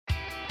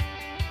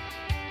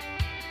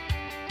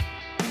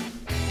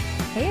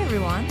Hey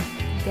everyone,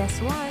 guess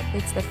what?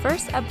 It's the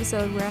first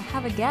episode where I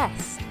have a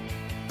guest.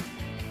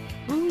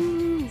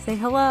 Ooh. Say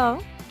hello.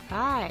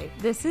 Hi.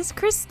 This is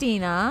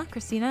Christina.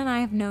 Christina and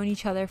I have known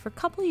each other for a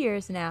couple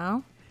years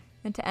now.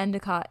 Went to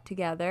Endicott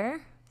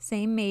together.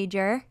 Same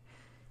major.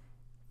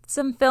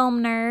 Some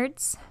film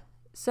nerds.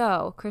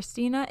 So,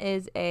 Christina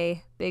is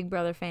a Big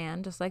Brother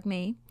fan, just like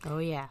me. Oh,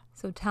 yeah.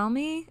 So tell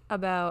me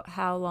about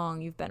how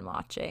long you've been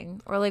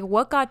watching. Or like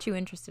what got you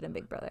interested in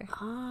Big Brother?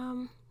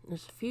 It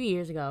was a few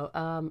years ago.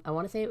 I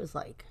want to say it was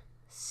like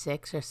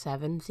 6 or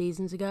 7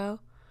 seasons ago.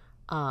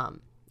 I've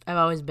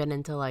always been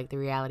into like the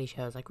reality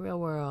shows like Real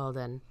World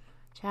and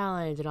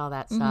Challenge and all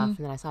that stuff. And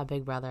then I saw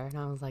Big Brother and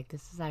I was like,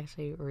 this is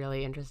actually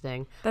really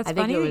interesting. That's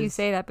funny that you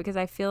say that because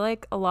I feel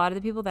like a lot of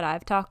the people that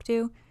I've talked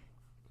to,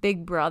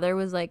 Big Brother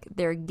was like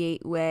their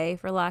gateway,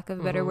 for lack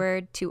of a better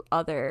word, to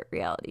other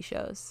reality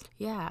shows.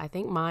 Yeah, I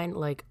think mine,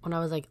 like when I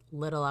was like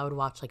little, I would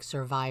watch like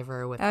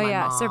Survivor with my Oh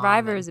yeah, mom.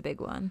 Survivor is a big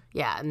one.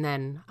 Yeah, and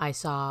then I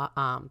saw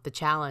The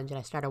Challenge and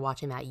I started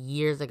watching that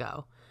years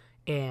ago.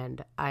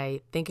 And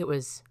I think it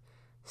was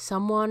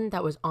someone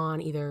that was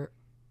on it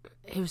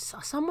was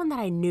someone that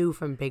I knew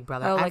from Big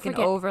Brother. Oh, I like forget,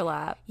 an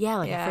overlap. Yeah,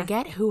 I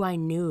forget who I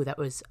knew that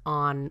was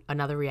on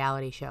another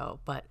reality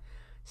show, but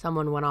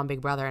someone went on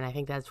Big Brother, and I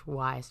think that's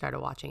why I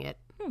started watching it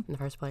in the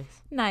first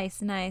place.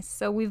 Nice.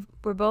 So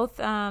we're both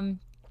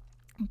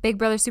Big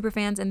Brother super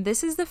fans, and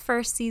this is the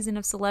first season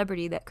of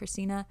Celebrity that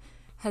Christina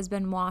has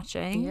been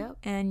watching. Yep.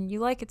 And you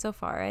like it so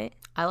far, right?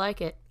 I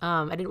like it.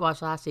 I didn't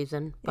watch last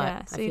season, but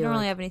Yeah, so I you feel don't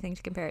really like, have anything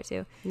to compare it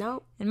to.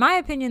 Nope. In my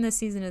opinion, this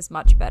season is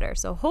much better,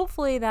 so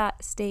hopefully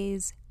that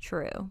stays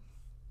true.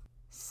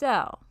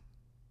 So,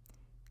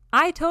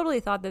 I totally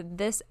thought that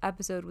this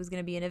episode was going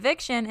to be an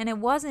eviction, and it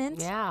wasn't.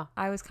 Yeah.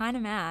 I was kind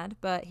of mad,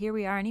 but here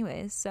we are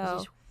anyways. So It's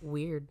just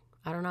weird.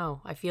 I don't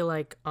know. I feel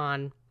like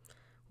on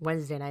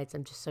Wednesday nights,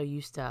 I'm just so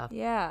used to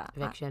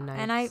eviction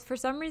nights. And for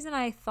some reason,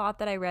 I thought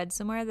that I read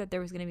somewhere that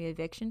there was going to be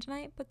eviction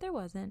tonight, but there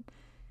wasn't.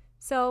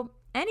 So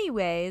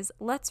anyways,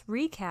 let's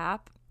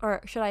recap,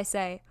 or should I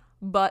say,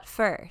 but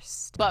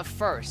first,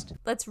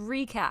 let's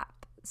recap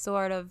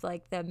sort of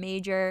like the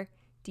major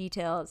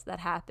details that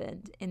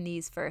happened in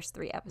these first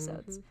 3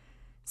 episodes.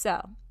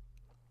 So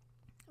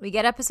we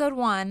get episode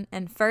 1,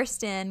 and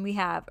first in we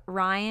have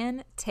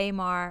Ryan,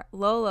 Tamar,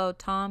 Lolo,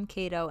 Tom,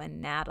 Kato,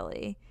 and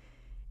Natalie.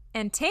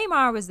 And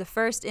Tamar was the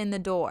first in the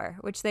door,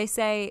 which they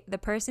say the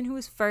person who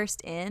was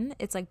first in,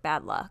 it's like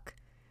bad luck.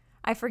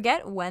 I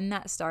forget when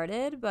that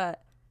started,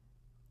 but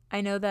I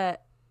know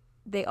that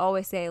they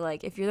always say,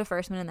 like, if you're the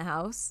first one in the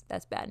house,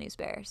 that's bad news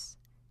bears.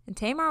 And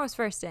Tamar was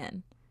first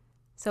in.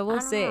 So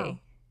we'll see. know.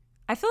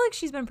 I feel like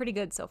she's been pretty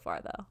good so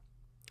far,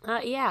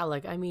 though. Yeah,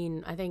 like, I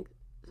mean, I think,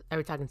 are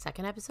we talking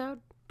second episode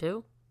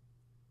too?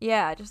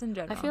 Yeah, just in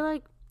general. I feel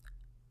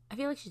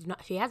like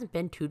she hasn't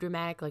been too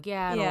dramatic. Like,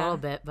 yeah, in a little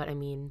bit, but I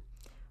mean,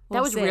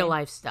 that was real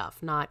life stuff,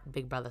 not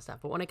Big Brother stuff.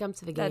 But when it comes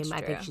to the game, That's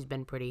I think true. she's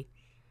been pretty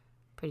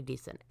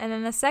decent. And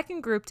then the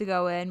second group to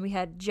go in, we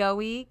had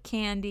Joey,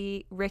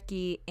 Candy,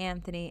 Ricky,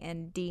 Anthony,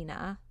 and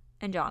Dina,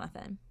 and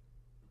Jonathan.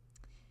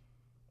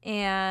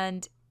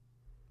 And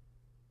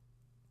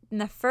in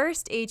the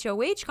first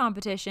HOH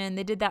competition,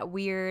 they did that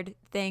weird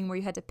thing where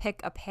you had to pick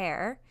a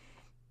pair.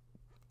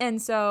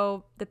 And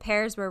so the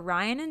pairs were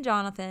Ryan and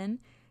Jonathan,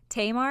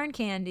 Tamar and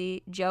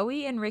Candy,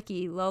 Joey and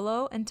Ricky,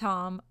 Lolo and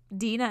Tom,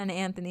 Dina and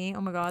Anthony.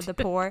 Oh my God, the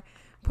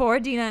poor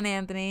Dina and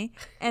Anthony.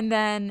 And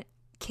then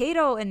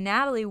Kato and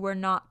Natalie were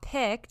not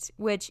picked,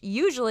 which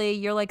usually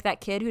you're like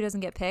that kid who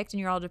doesn't get picked and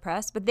you're all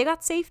depressed, but they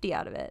got safety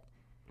out of it.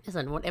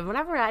 Listen,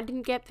 whenever I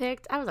didn't get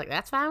picked, I was like,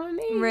 that's fine with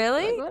me.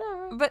 Really? Like,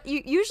 whatever. But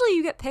usually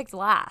you get picked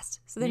last.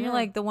 So then you're Yeah.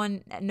 like the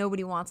one that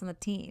nobody wants on the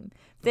team.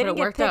 They But it didn't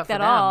get worked out picked for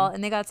at all them.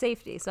 and they got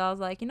safety. So I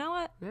was like, you know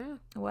what? Yeah.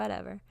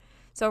 Whatever.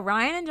 So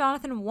Ryan and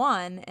Jonathan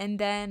won, and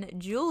then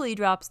Julie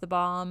drops the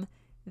bomb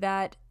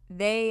that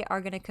they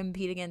are going to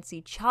compete against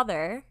each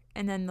other,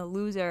 and then the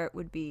loser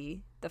would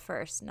be the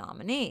first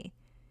nominee.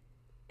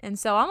 And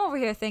so I'm over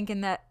here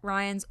thinking that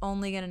Ryan's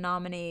only going to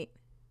nominate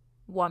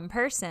one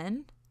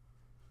person,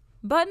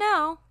 but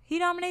no, he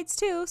nominates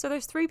 2, so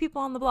there's 3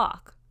 people on the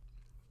block.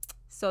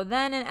 So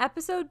then in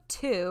episode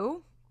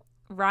 2,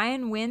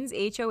 Ryan wins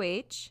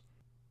HOH,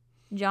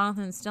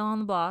 Jonathan's still on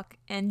the block,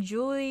 and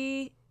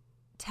Julie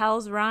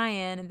tells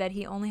Ryan that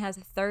he only has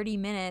 30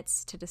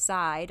 minutes to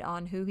decide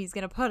on who he's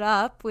going to put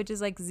up, which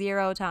is like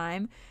 0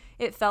 time.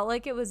 It felt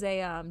like it was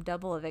a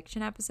double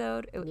eviction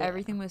episode.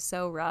 Everything was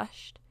so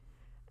rushed.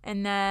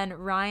 And then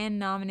Ryan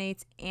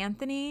nominates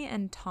Anthony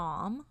and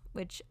Tom,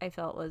 which I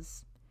felt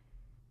was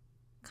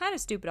kind of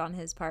stupid on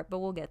his part, but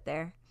we'll get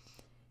there.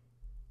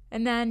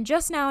 And then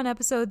just now in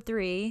episode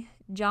 3,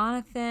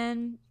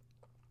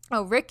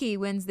 Ricky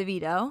wins the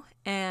veto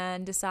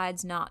and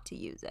decides not to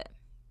use it.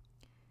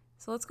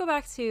 So let's go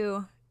back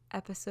to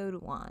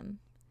episode 1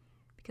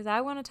 because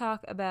I want to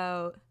talk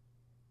about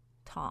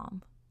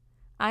Tom.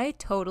 I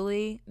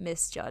totally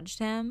misjudged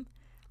him.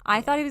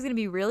 I thought he was going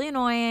to be really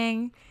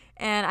annoying,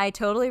 and I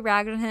totally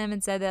ragged on him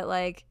and said that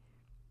like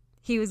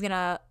he was going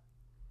to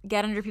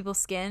get under people's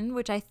skin,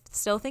 which I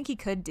still think he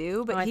could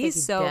do, but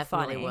he's so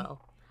funny.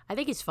 Will. I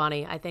think he's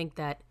funny. I think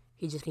that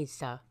he just needs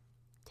to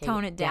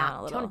Tone it down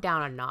a little. Tone it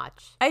down a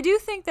notch. I do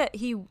think that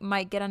he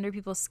might get under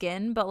people's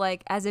skin, but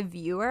like as a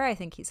viewer, I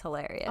think he's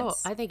hilarious. Oh,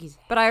 I think he's.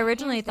 But I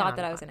originally hands thought down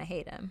that I was fun. gonna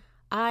hate him.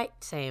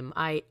 Same.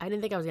 I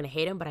didn't think I was gonna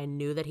hate him, but I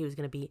knew that he was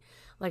gonna be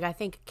like. I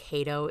think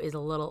Kato is a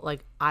little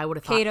like. I would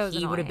have thought Kato's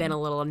he would have been a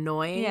annoying. little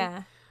annoying.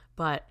 Yeah.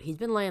 But he's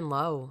been laying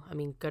low. I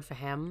mean, good for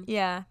him.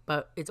 Yeah.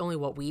 But it's only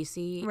what we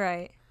see.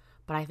 Right.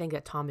 But I think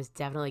that Tom is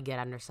definitely get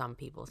under some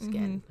people's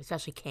skin, Mm-hmm.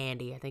 especially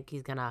Candy. I think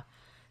they're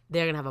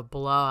gonna have a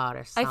blowout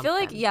or something. I feel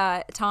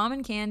like Tom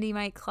and Candy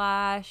might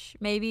clash.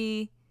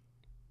 Maybe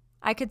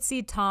I could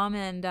see Tom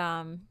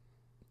and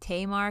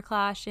Tamar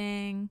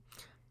clashing.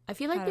 I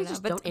feel like I they don't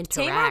just know. don't But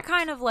interact. Tamar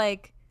kind of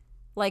like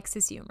likes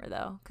his humor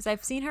though, because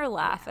I've seen her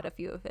laugh at a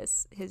few of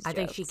his I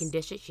think she jokes. can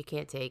dish it. She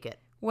can't take it.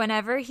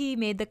 Whenever he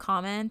made the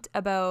comment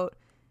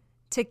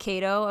to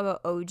Kato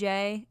about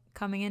OJ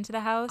coming into the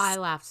house, I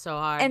laughed so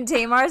hard. and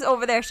Tamar's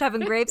over there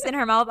shoving grapes in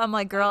her mouth, I'm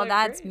like, girl, they're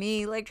that's grapes.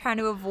 me, like trying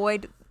to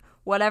avoid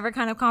whatever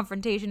kind of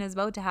confrontation is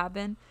about to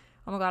happen.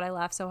 Oh my god, I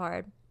laughed so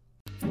hard.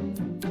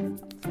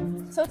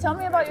 So tell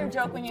me about your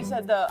joke when you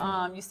said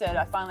you said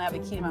I finally have a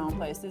key to my own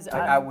place.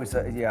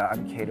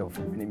 I'm Cato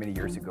from many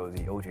years ago,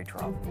 the OJ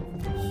trial.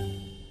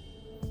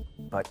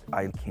 But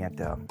I can't,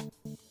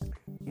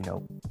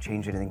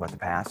 change anything about the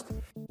past.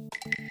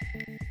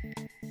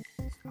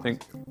 You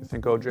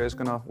think OJ is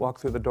gonna walk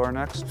through the door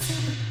next?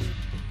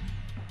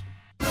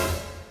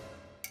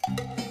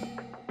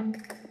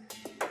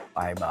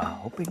 I'm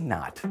hoping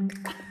not.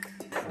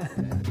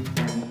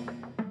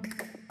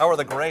 How are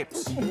the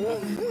grapes?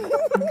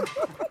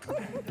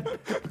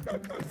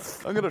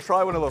 I'm gonna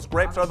try one of those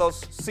grapes. Are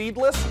those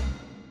seedless?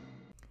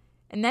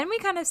 And then we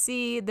kind of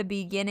see the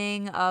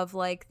beginning of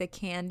like the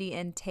Candy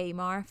and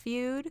Tamar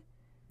feud.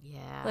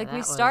 yeah, Like that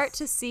we start was-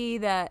 to see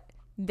that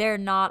they're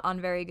not on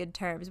very good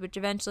terms, which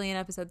eventually in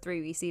episode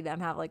 3 we see them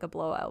have like a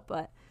blowout.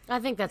 But I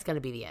think that's gonna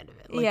be the end of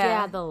it. Like,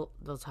 Yeah. they'll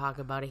talk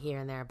about it here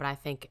and there, but I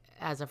think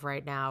as of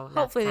right now, that's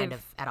Hopefully kind they've-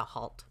 of at a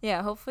halt.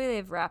 yeah, hopefully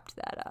they've wrapped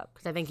that up.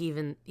 Because I think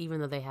even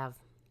though they have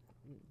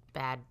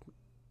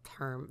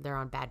they're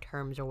on bad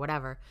terms or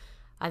whatever,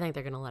 I think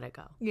they're gonna let it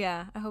go.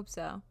 Yeah, I hope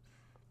so.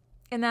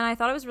 And then I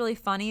thought it was really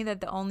funny that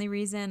the only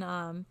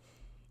reason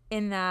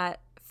in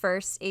that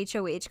first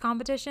HOH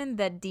competition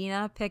that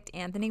Dina picked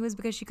Anthony was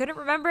because she couldn't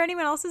remember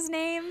anyone else's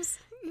names.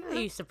 Are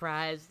you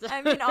surprised?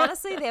 I mean,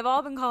 honestly, they've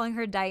all been calling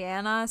her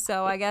Diana,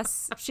 so I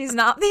guess she's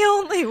not the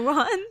only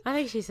one. I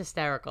think she's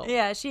hysterical.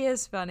 Yeah, she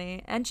is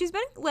funny. And she's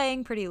been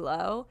laying pretty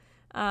low.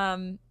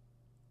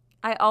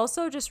 I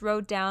also just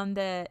wrote down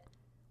that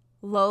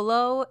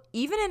Lolo,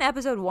 even in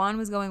episode 1,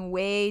 was going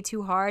way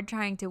too hard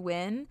trying to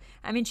win.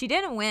 I mean, she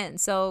didn't win,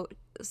 so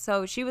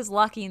she was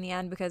lucky in the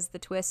end because the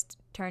twist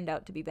turned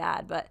out to be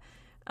bad. But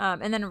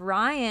and then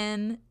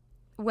Ryan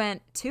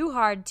went too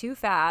hard, too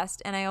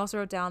fast, and I also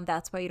wrote down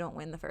that's why you don't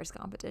win the first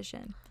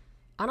competition.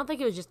 I don't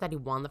think it was just that he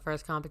won the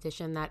first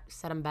competition that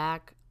set him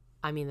back.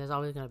 I mean, there's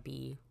always going to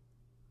be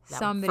that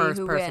Somebody first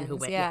who person wins, who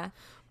wins. yeah.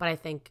 But I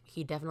think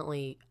he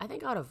definitely,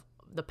 out of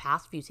the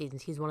past few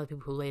seasons, he's one of the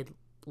people who laid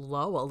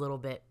low a little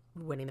bit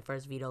winning the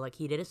first veto. Like,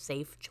 he did a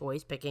safe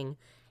choice picking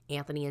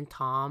Anthony and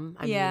Tom.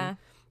 I mean,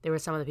 there were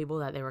some of the people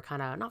that they were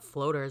kind of, not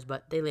floaters,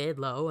 but they laid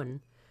low, and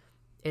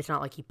it's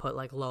not like he put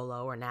like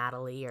Lolo or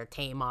Natalie or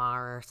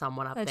Tamar or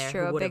someone up That's there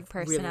true, who a would big have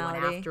really went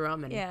personality. after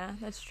him. And, Yeah,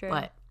 that's true.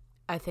 But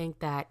I think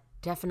that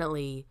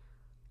definitely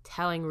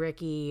telling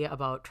Ricky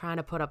about trying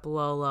to put up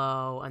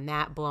Lolo and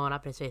that blowing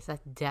up in his face,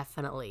 that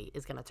definitely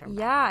is going to turn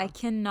Yeah, back I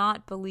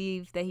cannot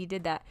believe that he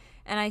did that.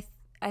 And I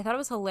thought it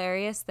was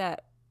hilarious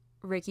that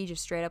Ricky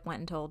just straight up went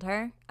and told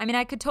her. I mean,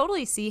 I could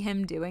totally see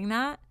him doing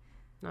that,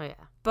 on. Oh, yeah.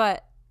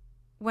 but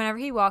whenever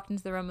he walked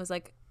into the room, it was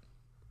like,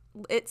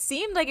 it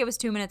seemed like it was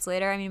 2 minutes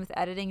later. I mean, with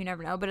editing, you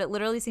never know, but it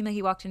literally seemed like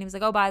he walked in. He was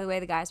like, oh, by the way,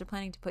 the guys are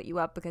planning to put you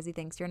up because he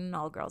thinks you're in an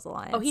all-girls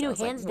alliance. Oh, he I knew was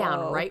like, hands down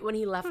whoa. right when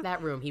he left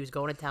that room, he was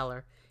going to tell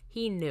her.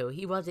 He knew.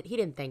 He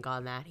didn't think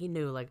on that. He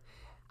knew, like,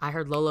 I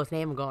heard Lolo's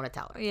name, I'm going to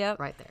tell her. Yep.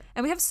 Right there.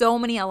 And we have so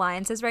many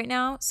alliances right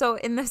now. So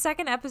in the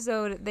second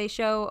episode, they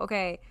show,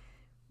 okay,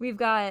 we've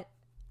got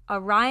a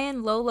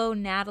Ryan, Lolo,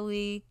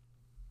 Natalie,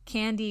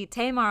 Candy,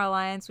 Tamar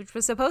alliance, which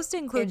was supposed to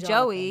include And Jonathan.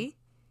 Joey.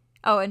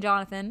 Oh, and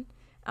Jonathan.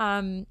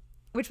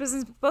 Which was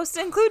supposed to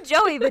include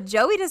Joey, but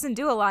Joey doesn't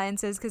do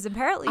alliances because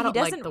apparently I he don't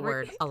doesn't. like the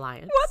word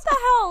alliance. What the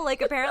hell?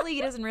 Like, apparently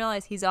he doesn't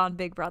realize he's on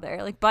Big Brother.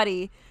 Like,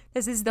 buddy,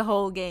 this is the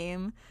whole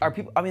game. Are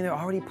people, they're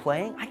already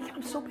playing?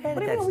 I'm so bad What at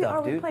do you that mean we stuff,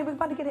 already dude. playing? We're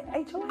about to get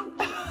an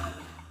HOH.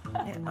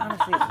 Man,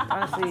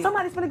 honestly.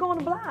 Somebody's gonna go on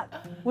the blog.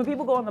 When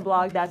people go on the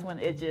blog, that's when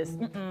it just,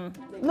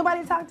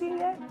 Nobody talked to you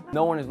yet?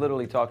 No one has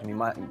literally talked to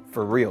me.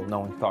 For real, no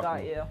one's talked to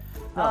Got me. you.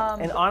 No.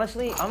 And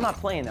honestly, I'm not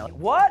playing now.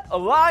 What?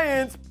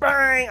 Alliance?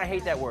 Bang! I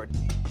hate that word.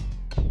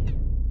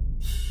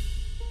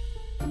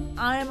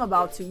 I am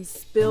about to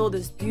spill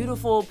this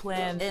beautiful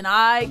plan and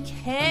I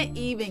can't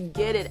even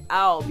get it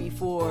out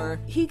before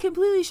he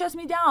completely shuts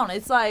me down.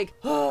 It's like,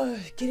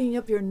 getting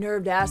up your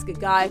nerve to ask a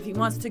guy if he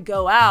wants to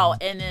go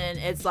out, and then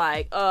it's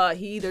like,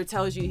 he either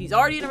tells you he's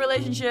already in a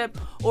relationship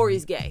or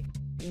he's gay.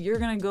 you're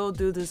gonna go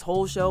through this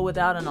whole show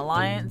without an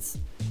alliance.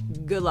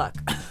 Good luck.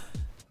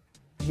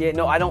 Yeah,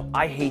 no, I don't.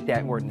 I hate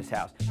that word in this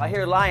house. If I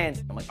hear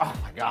alliance, I'm like, oh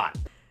my God.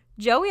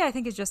 Joey, I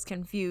think, is just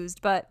confused,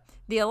 but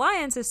the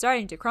alliance is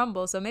starting to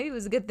crumble, so maybe it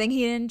was a good thing he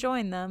didn't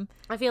join them.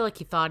 I feel like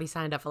he thought he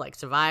signed up for like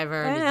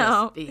Survivor. And I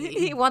know. He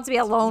He wants to be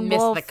a lone missed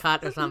wolf. the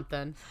cut or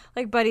something.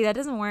 Like, buddy, that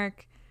doesn't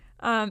work.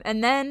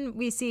 And then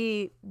we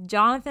see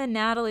Jonathan,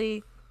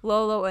 Natalie,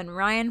 Lolo, and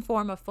Ryan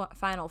form a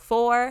final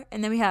four.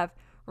 And then we have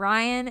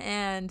Ryan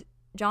and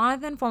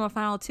Jonathan form a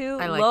final two.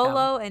 I like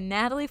Lolo and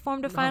Natalie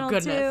formed a final two.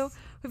 goodness.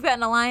 We've got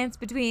an alliance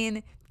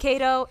between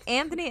Kato,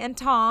 Anthony, and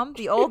Tom,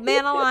 the old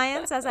man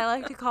alliance, as I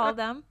like to call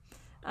them.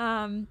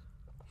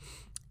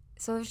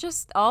 So there's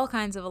just all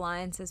kinds of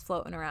alliances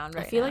floating around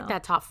right now. I feel like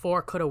that top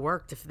four could have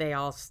worked if they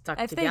all stuck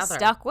If together. they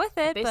stuck with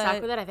it, If they but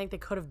stuck with it, I think they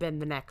could have been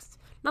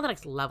not the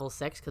next level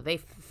 6, because they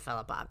fell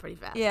apart pretty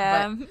fast.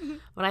 yeah.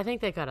 But I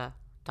think they could have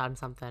done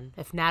something.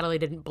 If Natalie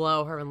didn't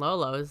blow her and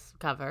Lolo's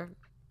cover.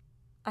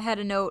 I had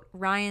a note,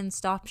 Ryan,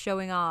 stop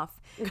showing off.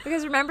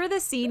 Because remember the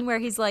scene where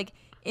he's like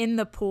in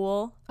the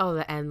pool? Oh,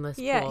 the endless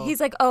Yeah, pool. he's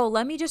like, oh,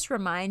 let me just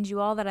remind you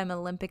all that I'm an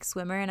Olympic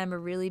swimmer and I'm a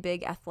really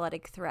big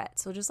athletic threat.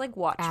 So just like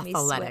watch me swim.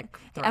 Athletic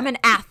threat. I'm an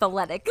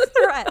athletic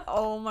threat.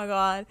 Oh my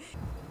God.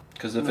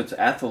 Because if it's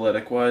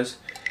athletic-wise,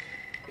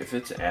 if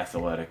it's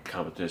athletic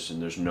competition,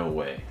 there's no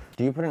way.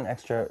 Do you put an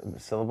extra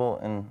syllable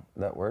in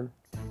that word?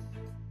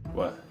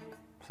 What?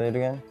 Say it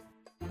again.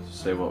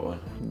 Say what one?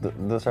 The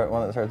one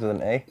that starts with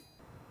an A?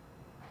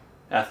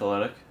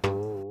 Athletic.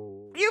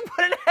 You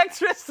put an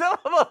extra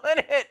syllable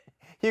in it.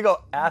 You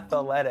go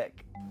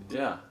athletic.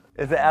 Yeah.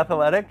 Is it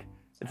athletic?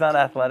 It's not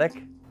athletic.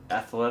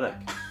 Athletic.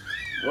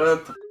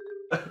 What the...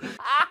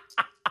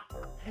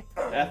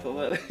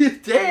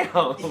 Athletic.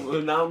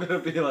 Damn. Now I'm going to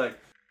be like...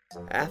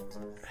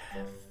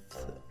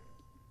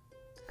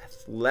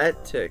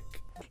 Athletic.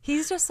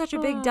 He's just such a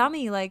big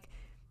dummy. Like,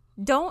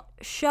 don't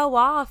show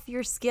off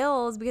your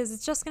skills because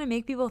it's just going to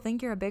make people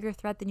think you're a bigger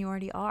threat than you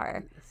already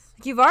are.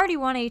 Like, you've already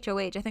won HOH.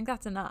 I think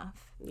that's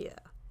enough. Yeah.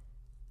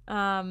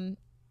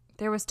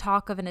 There was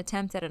talk of an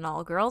attempt at an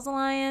all-girls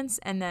alliance,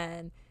 and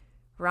then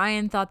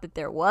Ryan thought that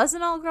there was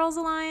an all-girls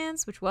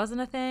alliance, which wasn't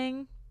a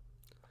thing.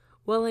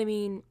 Well, I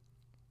mean,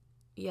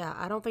 yeah,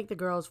 I don't think the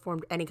girls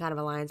formed any kind of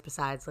alliance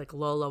besides like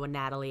Lolo and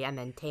Natalie and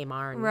then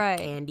Tamar and Right.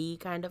 Candy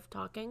kind of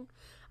talking.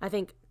 I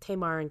think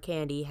Tamar and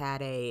Candy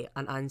had an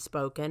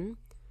unspoken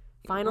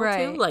final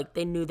Right. two. Like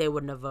they knew they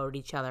wouldn't have voted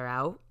each other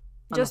out.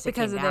 Just unless it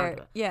because came of down their,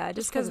 to it. yeah,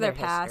 just because of their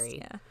past. history.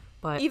 Yeah.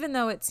 But Even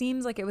though it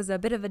seems like it was a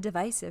bit of a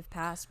divisive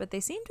past, but they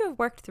seem to have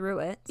worked through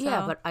it. So.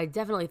 yeah, but I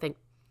definitely think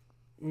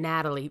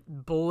Natalie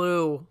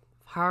blew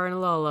her and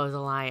Lolo's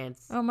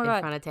alliance Oh my in God.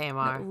 front of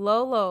Tamar. No,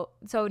 Lolo.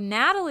 So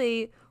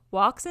Natalie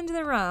walks into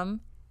the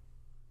room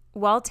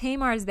while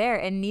Tamar's there,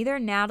 and neither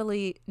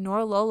Natalie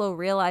nor Lolo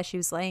realized she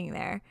was laying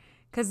there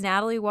because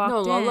Natalie walked in.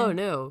 No, Lolo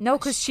knew. No,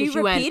 because she She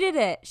went- repeated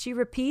it. She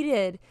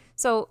repeated.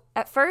 So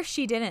at first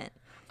she didn't.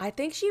 I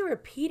think she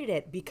repeated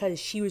it because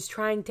she was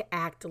trying to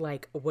act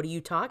like, what are you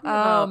talking Oh,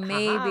 about?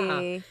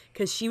 maybe.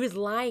 Because she was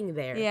lying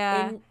there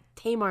Yeah. in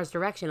Tamar's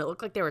direction. It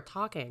looked like they were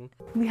talking.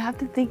 We have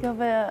to think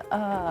of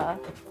a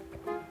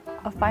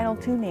final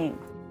two name.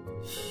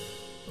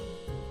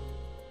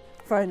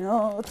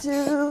 Final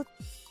two.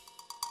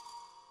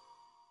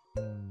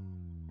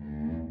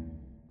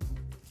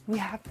 We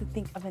have to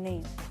think of a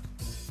name.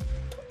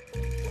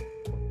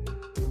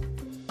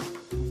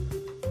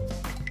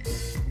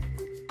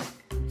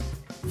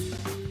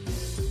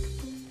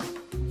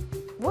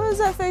 What is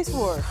that face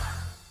for?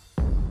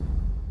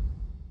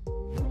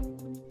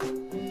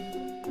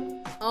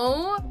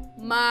 Oh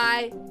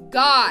my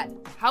God.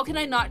 How can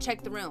I not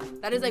check the room?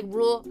 That is like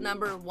rule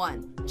number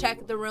 1.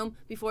 Check the room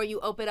before you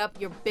open up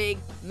your big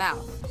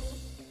mouth.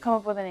 Come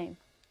up with a name.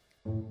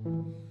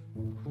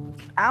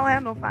 I don't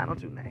have no final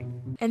two names.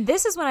 And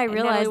this is when I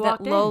Natalie realized that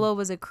walked in. Lolo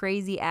was a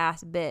crazy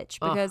ass bitch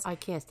Ugh, because I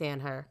can't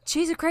stand her.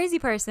 she's a crazy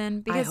person.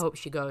 I Because hope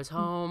she goes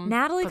home.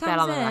 Natalie Put comes that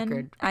on in. the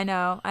record. I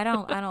know. I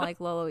don't like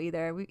Lolo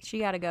either. She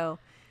got to go.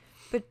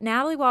 But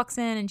Natalie walks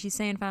in and she's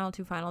saying final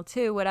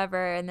two,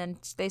 whatever. And then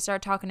they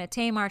start talking to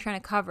Tamar, trying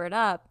to cover it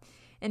up.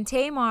 And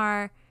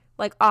Tamar,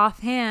 like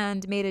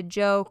offhand, made a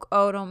joke.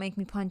 Oh, don't make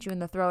me punch you in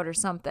the throat or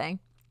something.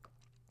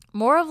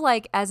 More of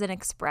like as an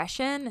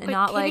expression and Like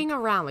not like kidding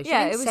around. Like she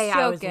yeah, didn't it was say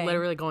joking. I was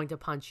literally going to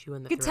punch you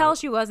in the You throat. could tell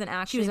she wasn't She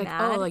actually was like,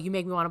 mad. oh, like you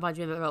make me want to punch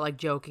you in the throat, like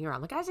joking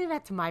around. Like I say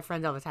that to my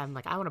friends all the time.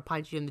 Like I want to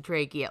punch you in the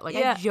trachea. Like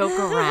Yeah. I joke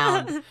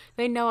around.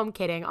 They know I'm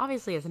kidding.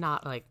 Obviously, it's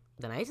not like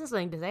the nicest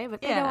thing to say, but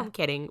they know Yeah. I'm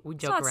kidding. We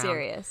It's joke not around.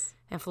 serious.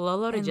 And for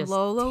Lolo to And just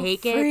Lolo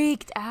take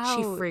freaked it, out.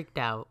 she freaked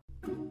out.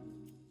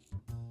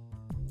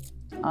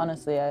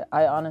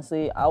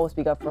 Honestly, I will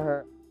speak up for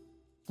her.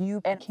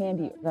 You and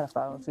Candy got a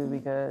final two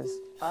because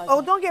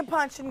Oh, don't get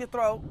punched in your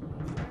throat.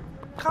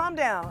 Calm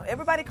down.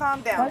 Everybody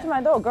calm down. punch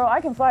my throat, girl.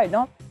 I can fight.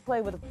 Don't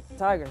play with a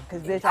tiger,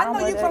 cause bitch, I I don't know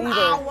play you that from either.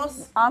 Iowa.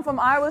 I'm from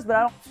Iowa, but I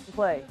don't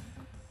play.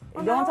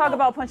 Oh, Don't no. talk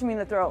about punching me in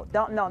the throat.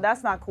 Don't. No,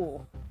 that's not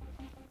cool.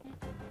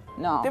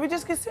 No. Did we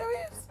just get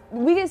serious?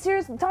 We get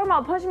serious talking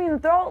about punching me in the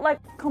throat? Like,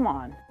 come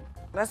on.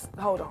 Let's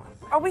hold on.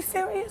 Are we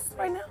serious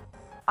right now?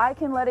 I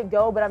can let it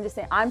go, but I'm just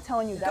saying, I'm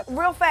telling you that.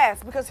 Real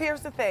fast, because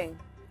here's the thing.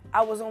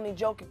 I was only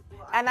joking.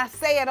 And I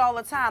say it all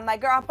the time.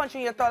 Like, girl, I'll punch you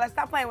in your throat. Like,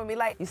 stop playing with me.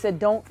 Like, You said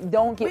don't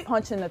get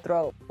punched in the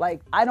throat.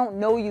 Like, I don't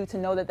know you to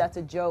know that that's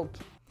a joke.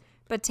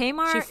 But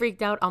Tamar, She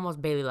freaked out almost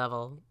Bailey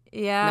level.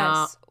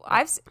 yes,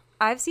 No.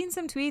 I've seen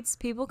some tweets,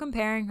 people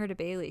comparing her to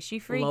Bailey. She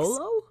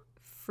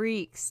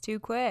freaks too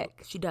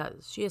quick. She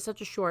does. She has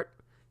such a short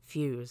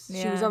fuse. She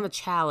Yeah. was on the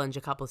challenge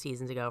a couple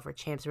seasons ago for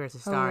Champs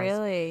vs. Oh, Stars.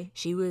 really?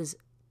 She was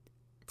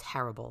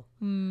terrible.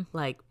 Mm.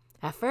 Like,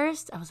 at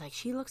first, I was like,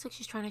 she looks like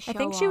she's trying to show I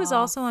think she was off.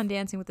 also on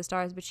Dancing with the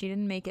Stars, but she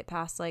didn't make it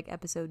past like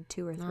episode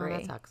 2 or 3. Oh,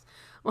 that sucks.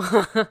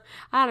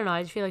 I don't know.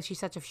 I just feel like she's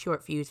such a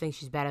short fuse. Thinks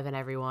she's better than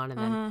everyone, and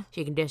then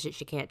she can dish it.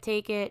 She can't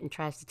take it, and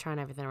tries to turn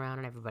everything around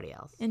on everybody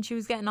else. And she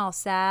was getting all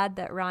sad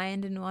that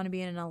Ryan didn't want to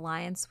be in an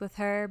alliance with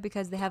her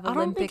because they have I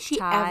Olympic don't think she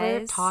ties.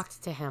 ever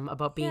talked to him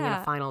about being in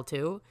Yeah. a final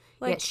 2.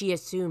 Like- Yet she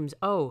assumes,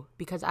 oh,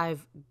 because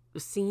I've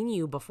seen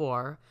you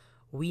before,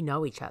 we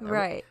know each other.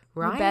 Right.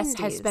 We're Ryan has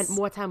spent besties.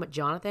 more time with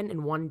Jonathan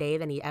in one day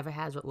than he ever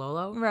has with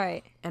Lolo.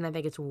 Right. And I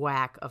think it's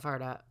whack of her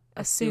to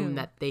assume Assume.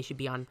 that they should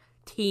be on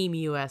Team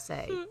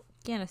USA.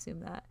 Can't assume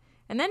that.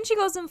 And then she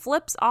goes and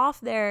flips off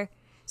there.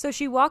 So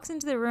she walks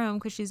into the room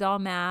because she's all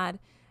mad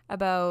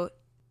about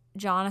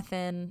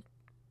Jonathan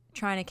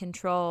trying to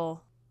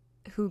control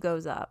who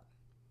goes up.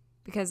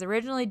 Because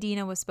originally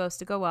Dina was supposed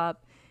to go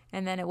up,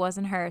 and then it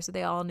wasn't her, so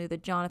they all knew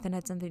that Jonathan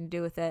had something to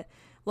do with it.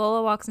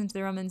 Lola walks into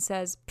the room and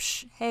says,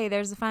 Psh, hey,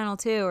 there's the final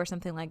 2, or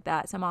something like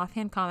that, some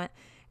offhand comment.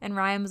 And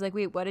Ryan was like,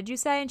 wait, what did you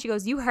say? And she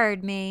goes, you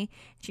heard me.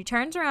 She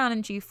turns around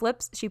and she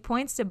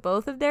points to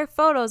both of their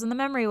photos on the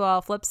memory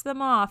wall, flips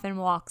them off, and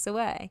walks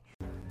away.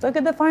 Look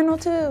at the final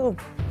 2.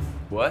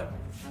 What?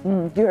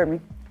 You heard me.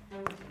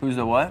 Who's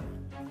the what?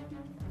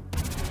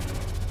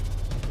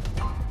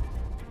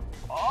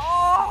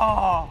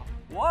 Oh,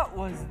 what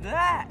was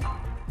that?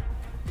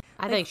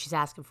 I think she's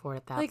asking for it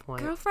at that Like,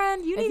 point.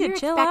 girlfriend, you If need you're to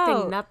chill expecting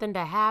out. nothing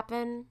to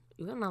happen,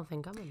 you got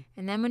nothing coming.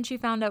 And then when she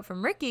found out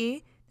from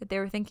Ricky that they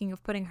were thinking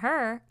of putting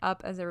her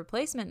up as a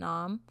replacement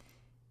nom,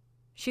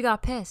 she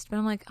got pissed. But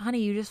I'm like, honey,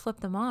 you just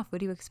flipped them off. What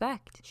do you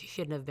expect? She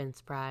shouldn't have been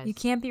surprised. You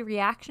can't be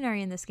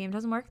reactionary in this game. It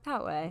doesn't work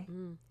that way.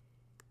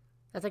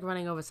 That's like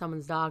running over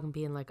someone's dog and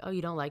being like, oh,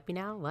 you don't like me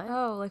now? What?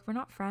 Oh, like we're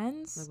not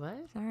friends? Like,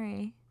 what?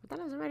 Sorry. I thought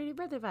I was ready to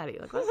birthday party.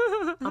 Like,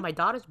 what? On my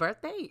daughter's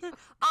birthday?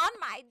 On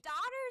my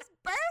daughter's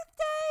birthday?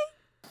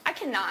 I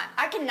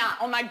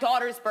cannot on my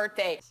daughter's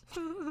birthday.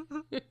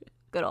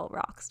 Good old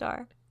rock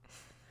star.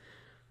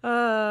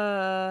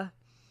 I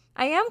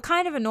am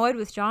kind of annoyed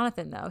with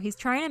Jonathan, though. He's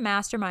trying to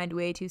mastermind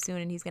way too soon,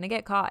 and he's going to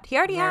get caught. He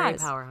already Very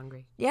has. power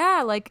hungry.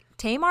 Yeah, like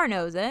Tamar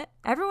knows it.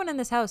 Everyone in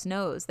this house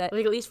knows that.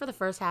 Like, at least for the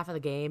first half of the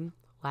game,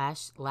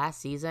 last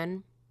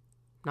season,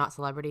 not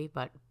celebrity,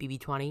 but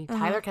BB20,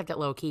 Tyler kept it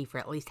low key for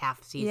at least half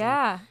the season.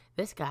 Yeah.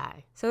 This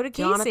guy. So did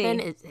Casey.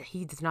 Jonathan,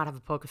 he does not have a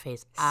poker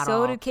face at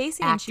all. So did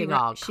Casey, and acting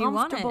all she won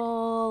it.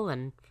 comfortable,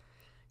 and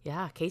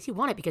yeah, Casey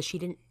won it because she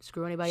didn't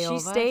screw anybody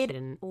over.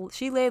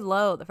 She laid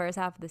low the first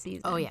half of the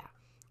season. Oh, yeah.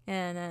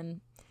 And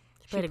then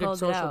She played a good pulled it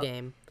social out.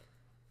 game.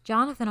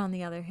 Jonathan, on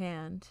the other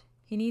hand,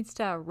 he needs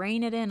to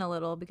rein it in a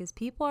little because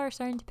people are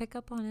starting to pick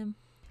up on him.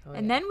 Oh,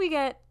 And then we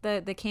get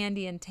the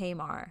Candy and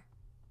Tamar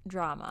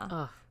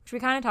drama, which we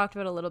kind of talked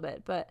about a little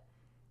bit, but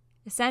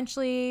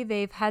essentially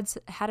they've had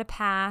a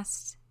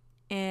past,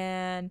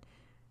 and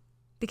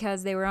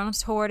because they were on a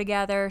tour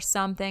together or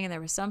something, and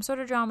there was some sort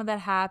of drama that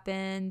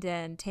happened,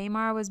 and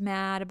Tamar was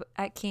mad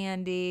at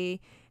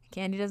Candy.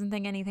 Candy doesn't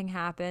think anything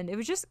happened. It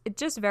was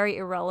just very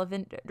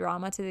irrelevant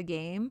drama to the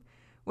game,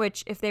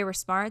 which if they were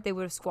smart, they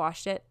would have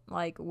squashed it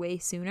like way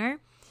sooner.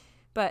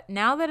 But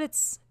now that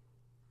it's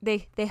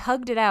they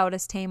hugged it out,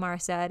 as Tamar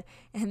said,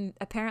 and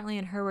apparently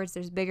in her words,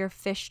 there's bigger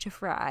fish to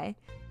fry.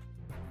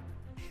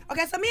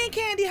 Okay, so me and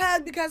Candy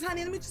hugged because,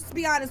 honey, let me just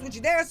be honest with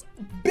you. There's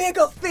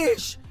bigger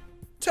fish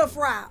to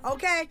fry,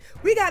 okay?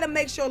 We got to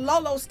make sure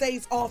Lolo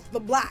stays off the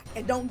block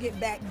and don't get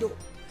backdoor.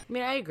 I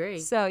mean, I agree.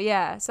 So,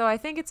 yeah. So I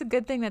think it's a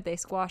good thing that they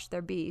squashed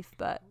their beef,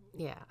 but...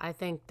 Yeah, I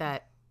think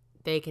that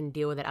they can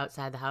deal with it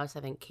outside the house.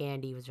 I think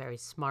Candy was very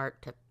smart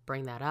to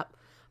bring that up.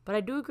 But I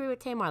do agree with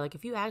Tamar. Like,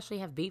 if you actually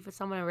have beef with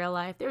someone in real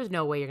life, there's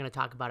no way you're going to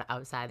talk about it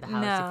outside the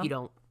house No. if you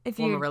don't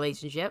form a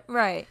relationship.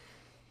 Right.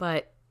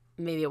 But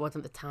maybe it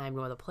wasn't the time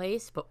nor the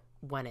place, but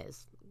when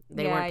is?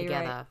 They Yeah, weren't you're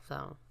together, right. so I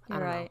You're don't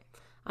know. right.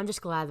 I'm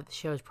just glad that the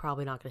show is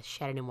probably not going to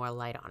shed any more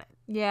light on it.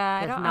 Yeah,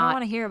 I If don't not-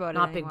 want to hear about it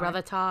Not Big anymore.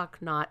 Brother talk,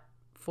 not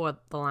for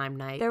the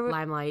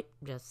limelight,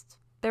 just...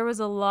 There was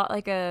a lot,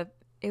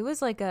 it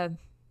was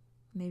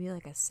maybe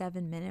like a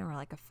 7-minute or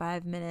like a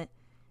 5-minute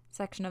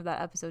section of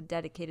that episode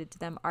dedicated to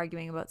them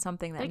arguing about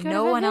something They that could've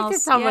no one evicted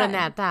else someone in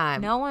that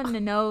time. No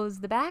one knows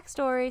the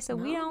backstory, so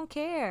we No. don't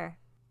care.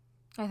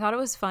 I thought it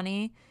was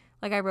funny.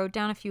 Like, I wrote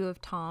down a few of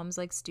Tom's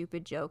like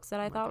stupid jokes that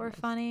I thought were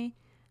funny.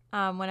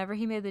 Whenever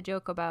he made the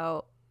joke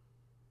about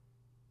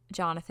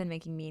Jonathan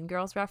making Mean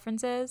Girls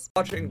references.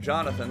 Watching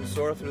Jonathan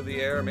soar through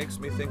the air makes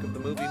me think of the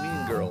movie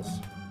Mean Girls.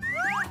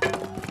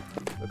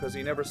 The because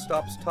he never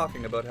stops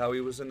talking about how he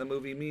was in the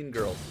movie Mean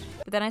Girls.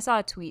 But then I saw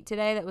a tweet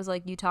today that was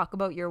like, you talk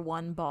about your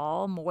one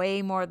ball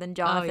way more than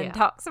Jonathan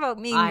talks about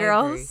Mean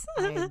Girls.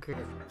 I agree.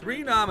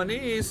 3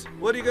 nominees.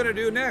 What are you gonna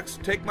do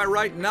next? Take my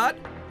right nut?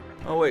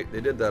 Oh wait,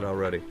 they did that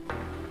already.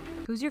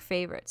 Who's your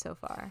favorite so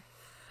far?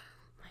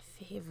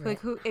 My favorite. Like,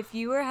 who? If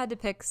you had to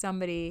pick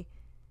somebody,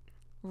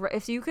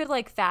 if you could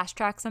like fast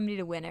track somebody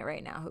to win it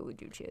right now, who would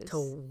you choose?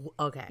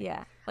 Okay.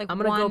 Yeah. Like I'm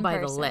gonna go one by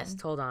person. the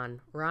list. Hold on,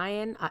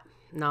 Ryan.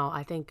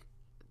 I think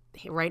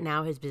right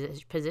now his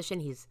position,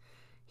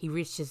 he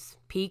reached his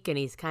peak and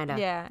he's kind of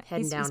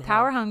heading downhill. He's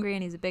power hungry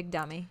and he's a big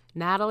dummy.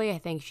 Natalie, I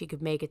think she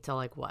could make it to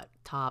like what,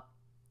 top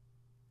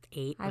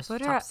 8 or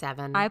top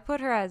 7. I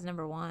put her as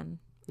number 1.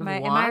 In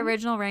my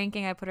original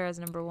ranking, I put her as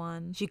number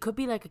 1. She could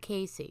be like a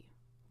Casey,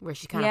 where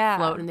she's kind of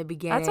floating in the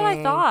beginning. That's what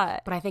I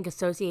thought. But I think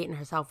associating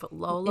herself with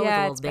Lolo is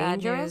a little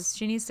dangerous. Bad news.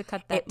 She needs to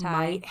cut that tie.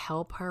 It might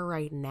help her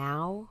right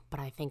now,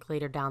 but I think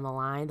later down the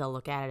line they'll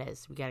look at it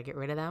as we got to get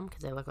rid of them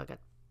because they look like a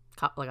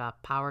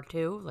power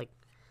 2. Like,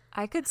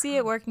 I could see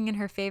it working in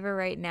her favor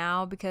right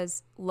now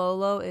because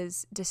Lolo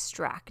is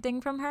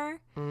distracting from her.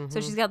 So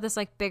she's got this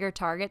like bigger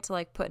target to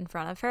like put in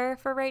front of her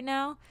for right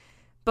now.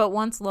 But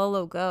once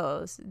Lolo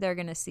goes, they're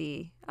going to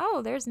see,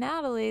 oh, there's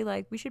Natalie.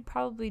 Like, we should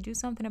probably do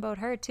something about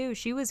her, too.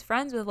 She was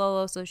friends with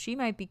Lolo, so she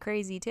might be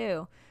crazy,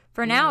 too.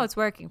 For now, it's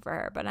working for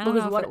her, but I don't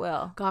know if it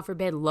will. God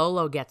forbid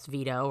Lolo gets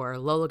veto or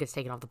Lolo gets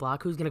taken off the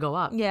block. Who's going to go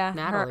up? Yeah,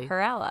 Natalie. Her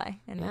ally,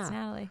 and it's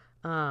Natalie.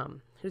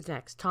 Who's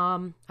next?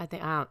 Tom. I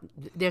think,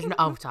 there's no,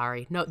 oh,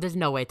 sorry. No, there's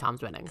no way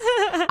Tom's winning.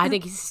 I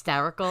think he's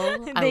hysterical.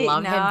 I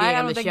love him being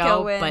on the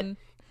show, but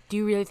do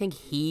you really think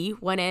he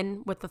went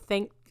in with the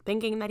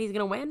thinking that he's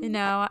gonna win?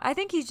 No, I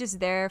think he's just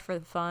there for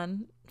the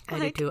fun. I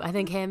do too. I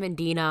think him and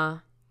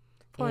Dina.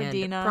 Poor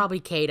Dina.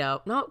 Probably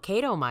Kato. No,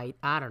 Kato might.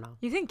 I don't know.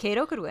 You think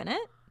Kato could win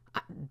it?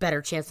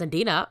 Better chance than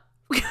Dina.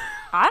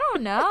 I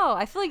don't know.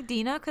 I feel like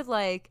Dina could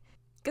like,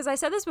 because I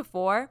said this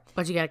before.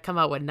 But you gotta come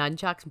out with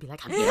nunchucks and be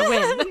like, I'm gonna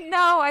win.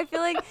 No, I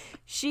feel like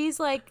she's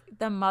like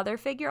the mother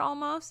figure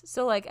almost.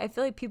 So like, I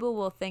feel like people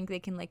will think they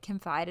can like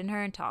confide in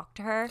her and talk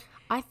to her.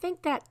 I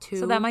think that too.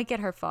 So that might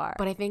get her far.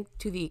 But I think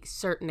to the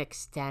certain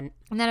extent,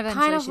 and then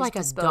eventually kind of she's like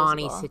disposable. A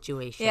Donnie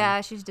situation.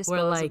 Yeah, she's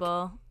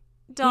disposable.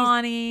 Like,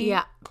 Donnie.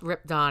 Yeah,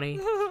 rip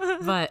Donnie.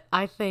 But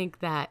I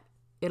think that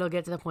it'll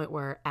get to the point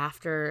where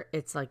after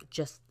it's like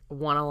just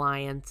one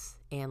alliance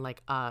and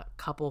like a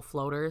couple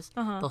floaters,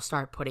 they'll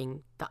start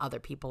putting the other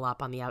people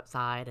up on the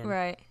outside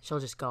and she'll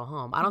just go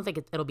home. I don't think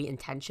it'll be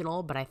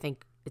intentional, but I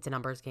think it's a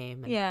numbers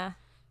game. And,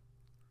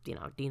 you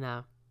know,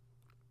 Dina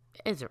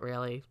isn't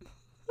really.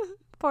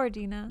 Poor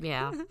Dina.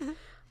 Yeah.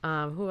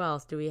 Who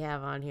else do we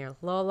have on here?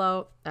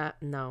 Lolo.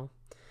 No.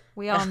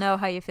 We all know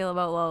how you feel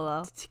about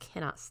Lolo.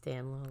 Cannot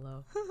stand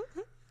Lolo.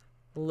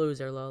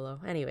 Loser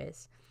Lolo.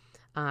 Anyways.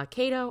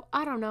 Kato,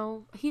 I don't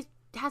know. He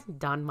hasn't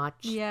done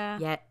much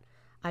yet.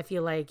 I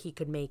feel like he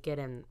could make it,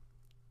 and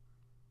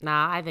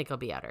I think he'll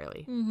be out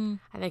early.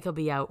 I think he'll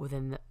be out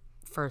within the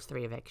first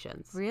 3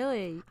 evictions.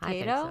 Really? Kato? I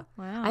think so.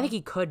 Wow. I think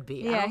he could be.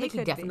 Yeah, I don't think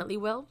he definitely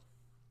will.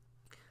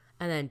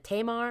 And then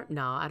Tamar,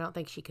 no, I don't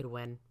think she could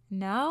win.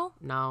 No?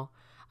 No.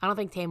 I don't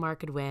think Tamar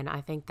could win.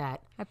 I think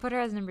that... I put her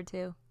as number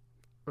 2.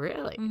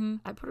 Really?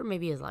 I put her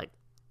maybe as like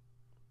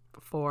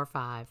 4 or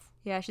 5.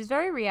 Yeah, she's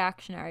very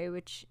reactionary,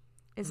 which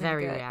isn't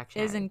very good.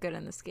 Reactionary. Isn't good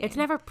in this game. It's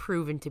never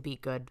proven to be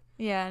good.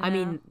 Yeah, no. I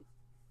mean,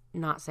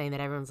 not saying that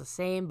everyone's the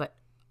same, but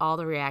all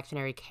the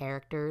reactionary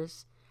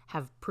characters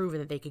have proven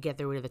that they could get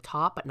their way to the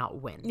top, but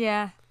not win.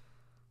 Yeah.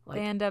 Like,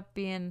 they end up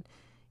being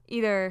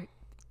either...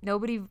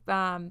 Nobody,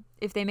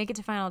 if they make it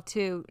to final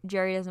 2,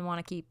 Jerry doesn't want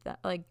to keep that.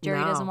 Like,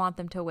 Jerry doesn't want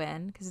them to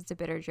win because it's a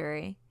bitter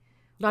jury.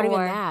 Not even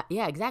that.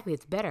 Yeah, exactly.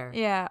 It's bitter.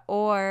 Yeah,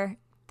 or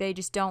they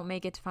just don't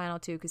make it to final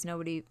 2 because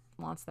nobody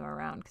wants them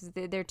around because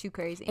they're too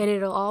crazy. And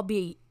it'll all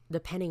be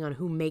depending on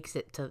who makes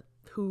it to,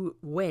 who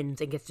wins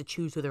and gets to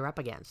choose who they're up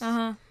against.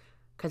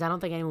 Because I don't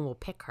think anyone will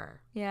pick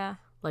her. Yeah.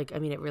 Like, I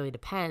mean, it really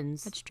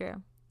depends. That's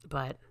true.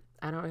 But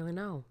I don't really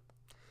know.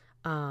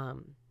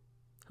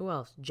 Who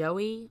else?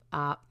 Joey.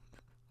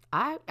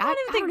 I don't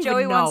even think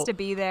Joey wants to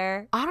be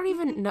there. I don't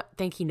even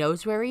think he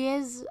knows where he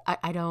is.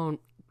 I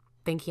don't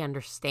think he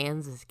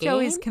understands this game.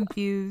 Joey's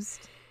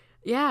confused.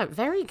 Yeah,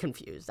 very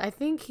confused. I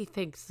think he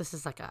thinks this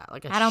is like a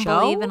show. I don't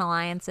believe in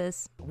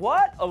alliances.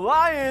 What?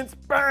 Alliance?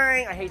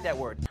 Bang! I hate that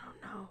word. I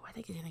don't know. I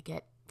think he's going to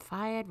get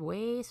fired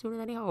way sooner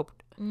than he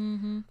hoped.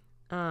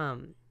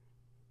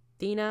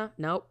 Dina,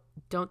 nope.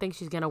 Don't think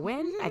she's going to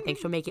win. I think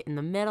she'll make it in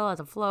the middle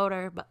as a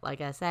floater. But like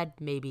I said,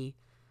 maybe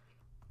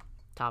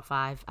top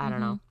 5. I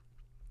don't know.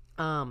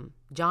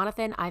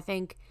 Jonathan, I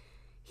think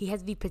he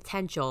has the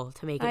potential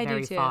to make it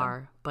very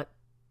far, but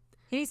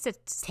he needs to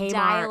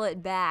dial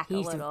it back a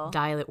little. He needs to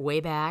dial it way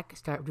back,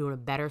 start doing a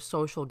better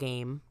social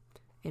game,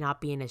 and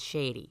not being as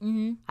shady.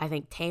 I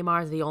think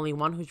Tamar's the only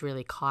one who's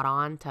really caught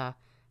on to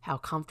how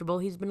comfortable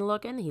he's been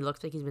looking. He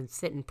looks like he's been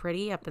sitting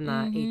pretty up in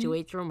the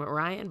HOH room with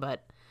Ryan,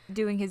 but...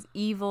 Doing his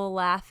evil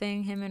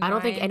laughing, him and I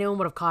don't Ryan. think anyone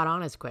would have caught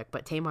on as quick,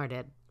 but Tamar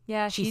did.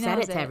 Yeah, she said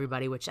it to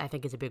everybody, which I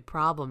think is a big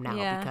problem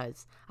now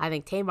because I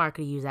think Tamar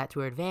could use that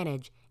to her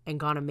advantage and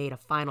gone and made a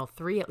final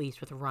 3 at least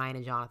with Ryan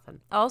and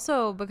Jonathan.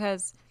 Also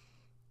because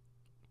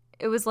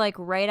it was like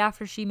right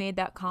after she made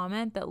that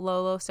comment that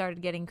Lolo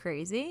started getting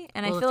crazy,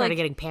 and Lolo I feel started like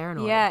getting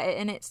paranoid. Yeah,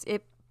 and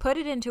it put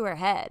it into her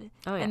head.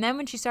 Oh, yeah. And then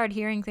when she started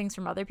hearing things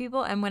from other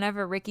people, and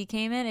whenever Ricky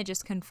came in, it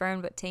just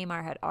confirmed what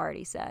Tamar had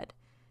already said.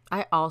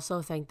 I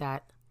also think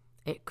that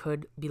it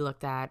could be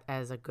looked at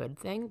as a good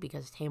thing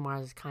because Tamar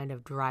is kind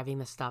of driving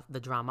the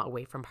drama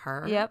away from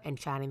her. Yep. And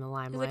shining the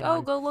limelight She's like, oh,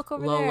 on go look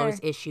over Lolo's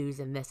there. issues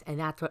and this, and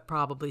that's what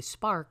probably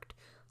sparked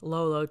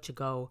Lolo to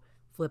go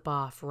flip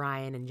off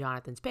Ryan and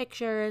Jonathan's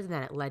pictures, and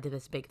then it led to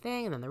this big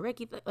thing, and then the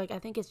Ricky, like, I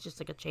think it's just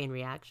like a chain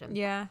reaction.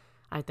 Yeah.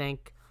 I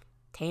think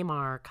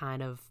Tamar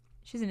kind of...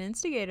 She's an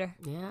instigator.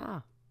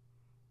 Yeah.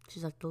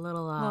 She's like the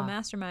little... little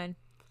mastermind.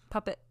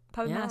 Puppet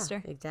yeah,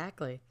 master.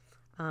 Exactly.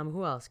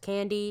 Who else?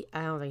 Candy,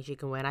 I don't think she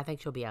can win. I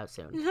think she'll be out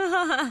soon.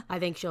 I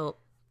think she'll...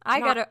 I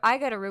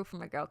gotta root for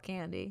my girl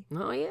Candy.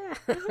 Oh, yeah.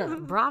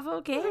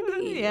 Bravo,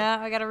 Candy. Yeah,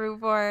 I gotta root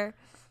for her.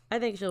 I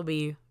think she'll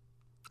be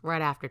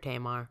right after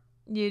Tamar.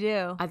 You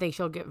do? I think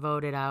she'll get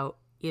voted out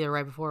either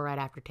right before or right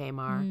after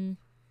Tamar. Mhm.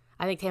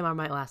 I think Tamar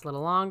might last a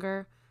little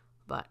longer,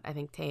 but I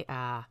think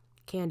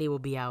Candy will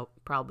be out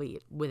probably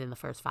within the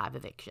first 5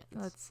 evictions.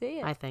 Let's see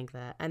it. I think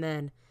that. And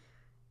then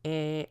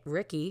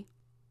Ricky...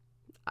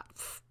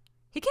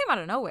 He came out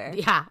of nowhere.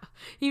 Yeah.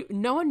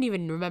 No one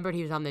even remembered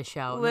he was on this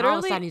show. Literally. And all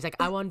of a sudden, he's like,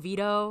 I won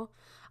veto.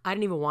 I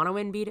didn't even want to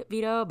win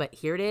veto, but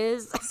here it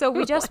is. So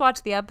we just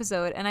watched the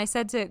episode, and I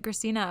said to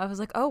Christina, I was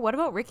like, oh, what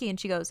about Ricky? And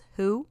she goes,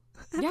 who?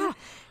 Yeah.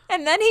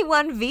 And then he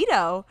won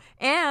veto.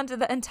 And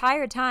the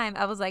entire time,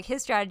 I was like,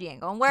 his strategy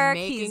ain't gonna work.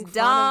 Making He's fun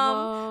dumb.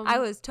 of him. I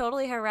was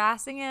totally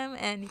harassing him,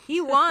 and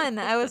he won.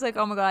 I was like,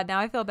 oh my God, now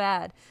I feel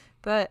bad.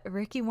 But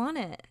Ricky won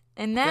it.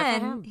 And Good for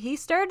then him. he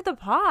stirred the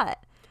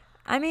pot.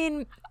 I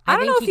mean, I I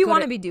don't think know if he you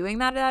want to coulda- be doing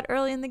that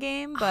early in the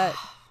game, but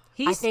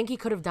I think he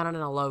could have done it in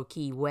a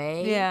low-key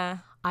way. Yeah.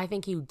 I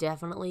think he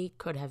definitely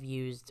could have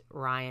used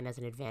Ryan as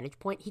an advantage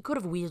point. He could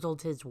have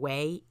weaseled his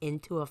way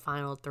into a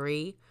final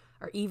 3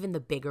 or even the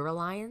bigger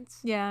alliance.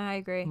 Yeah, I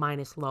agree.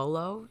 Minus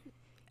Lolo.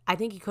 I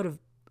think he could have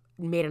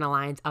made an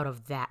alliance out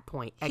of that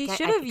point. He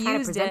should have kind of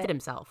used presented it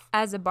himself.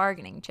 as a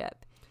bargaining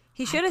chip.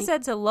 He should have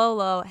said to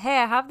Lolo, "Hey,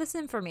 I have this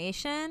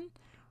information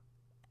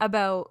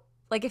about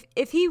like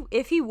if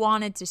he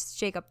wanted to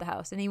shake up the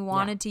house and he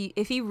wanted to,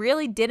 if he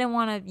really didn't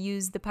want to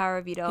use the power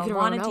of veto, He and could've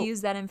run wanted a to note.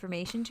 use that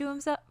information to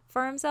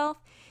himself,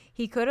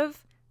 he could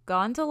have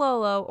gone to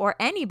Lolo or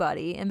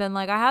anybody and been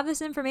like, I have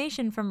this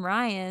information from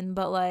Ryan,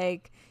 but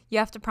like you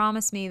have to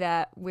promise me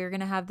that we're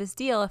gonna have this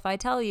deal if I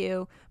tell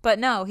you. But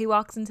no, he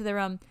walks into the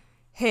room.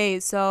 Hey,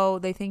 so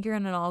they think you're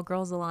in an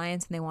all-girls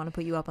alliance and they want to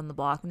put you up on the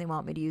block and they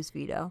want me to use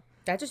veto.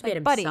 That just Like,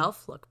 made buddy.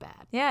 himself look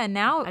bad. Yeah, and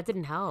now That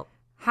didn't help.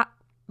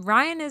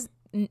 Ryan is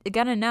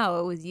gonna know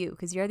it was you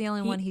because you're the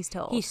only one he's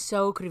told. He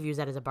so could have used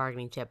that as a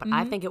bargaining chip, but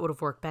I think it would have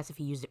worked best if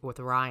he used it with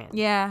Ryan.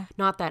 Yeah.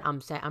 Not that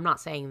I'm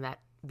not saying that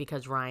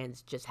because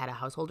Ryan's just had a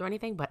household or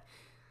anything, but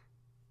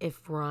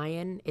if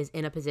Ryan is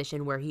in a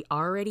position where he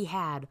already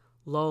had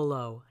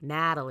Lolo,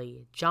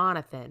 Natalie,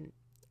 Jonathan,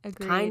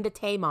 Agreed. kind of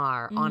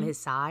Tamar on Mhm. his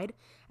side,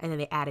 and then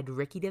they added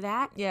Ricky to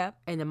that, Yeah.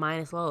 and then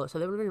minus Lolo, so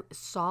there would have been a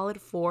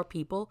solid 4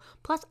 people.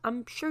 Plus,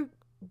 I'm sure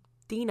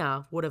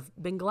Dina would have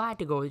been glad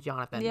to go with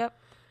Jonathan. Yep.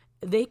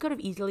 They could have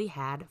easily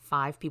had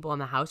 5 people in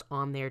the house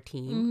on their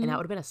team, Mhm. and that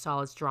would have been a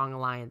solid, strong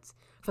alliance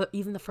for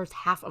even the first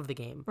half of the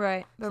game.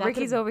 Right. So But that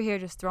Ricky's could've- over here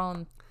just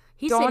throwing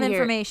He's sitting here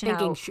information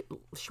thinking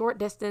out. short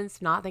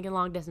distance, not thinking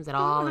long distance at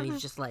all, and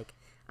he's just like,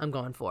 I'm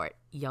going for it.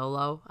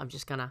 YOLO, I'm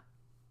just gonna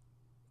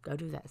go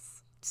do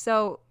this.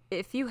 So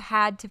if you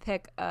had to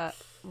pick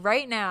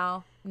right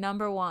now,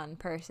 number 1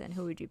 person,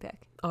 who would you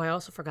pick? Oh, I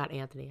also forgot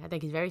Anthony. I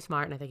think he's very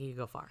smart, and I think he could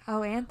go far.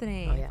 Oh,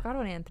 Anthony. Oh, yeah. I forgot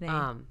about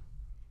Anthony.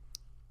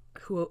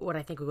 Who would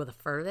I think would go the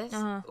furthest?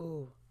 Uh-huh.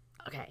 Ooh,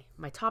 okay.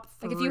 My top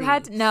 3. Like if you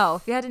had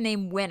to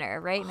name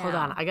winner right now. Hold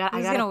on, I gotta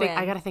who's think. gonna win?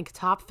 I gotta think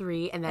top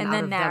 3, and then And out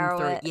then of narrow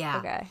them 3. it. Yeah.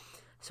 Okay.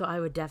 So I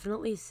would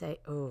definitely say,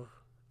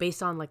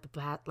 based on like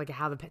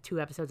how the 2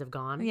 episodes have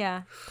gone.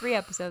 Yeah, 3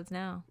 episodes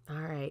now.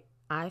 All right,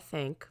 I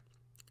think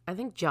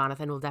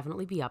Jonathan will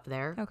definitely be up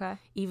there. Okay.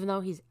 Even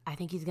though I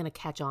think he's gonna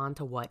catch on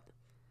to what.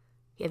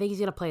 I think he's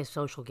gonna play a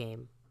social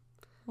game.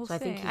 We'll So I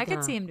see. think he's I could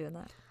gonna- see him doing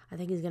that. I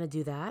think he's gonna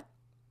do that.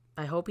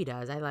 I hope he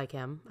does. I like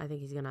him. I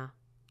think he's gonna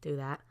do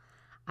that.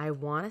 I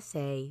want to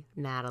say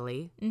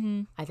Natalie.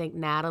 Mhm. I think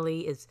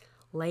Natalie is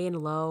laying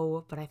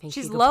low, but I think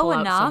She's she could low pull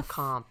out enough, some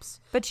comps.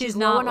 but she's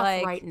low not, enough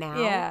like- right now,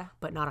 yeah.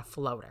 but not a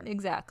floater.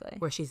 Exactly.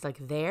 Where she's like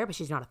there, but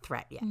she's not a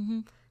threat yet.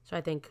 Mhm. So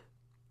I think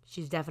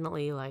she's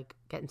definitely like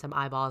getting some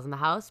eyeballs in the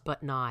house,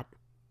 but not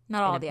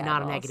all in the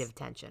not a eyeballs. negative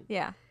attention.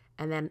 Yeah.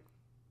 And then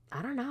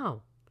I don't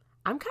know.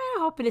 I'm kind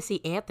of hoping to see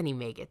Anthony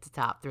make it to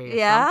top 3 or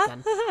Yeah?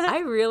 something. I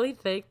really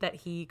think that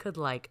he could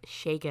like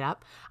shake it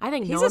up. I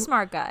think He's a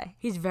smart guy.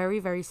 He's very,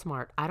 very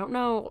smart. I don't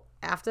know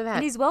after that.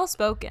 And he's well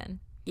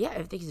spoken. Yeah,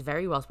 I think he's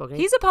very well spoken.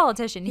 He's a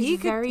politician. He's He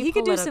could very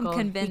do some political.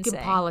 convincing. He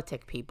can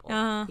politic people.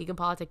 Uh-huh. He can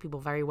politic people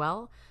very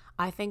well.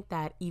 I think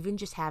that even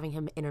just having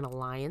him in an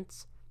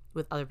alliance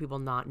with other people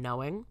not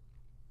knowing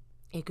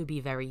it could be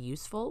very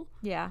useful.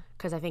 Yeah.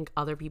 Because I think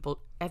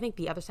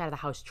the other side of the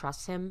house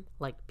trusts him,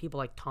 like people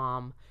like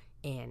Tom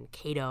and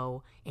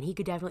Kato, and he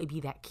could definitely be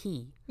that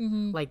key.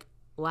 Mm-hmm. Like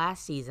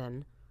last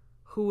season,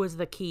 who was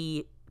the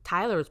key?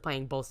 Tyler was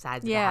playing both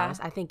sides of the Yeah. house.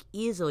 I think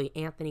easily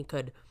Anthony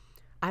could.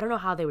 I don't know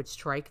how they would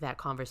strike that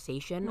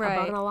conversation about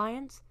Right. an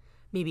alliance.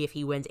 Maybe if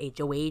he wins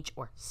HOH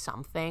or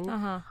something.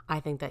 I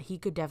think that he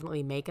could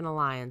definitely make an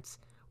alliance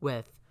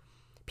with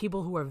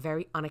people who are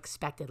very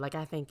unexpected. Like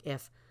I think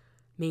if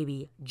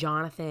maybe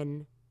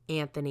Jonathan,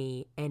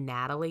 Anthony, and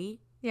Natalie,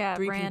 Yeah,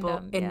 three random, people,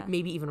 and yeah.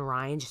 maybe even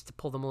Ryan, just to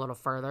pull them a little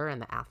further in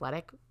the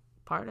athletic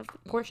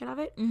portion of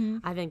it. Mm-hmm.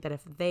 I think that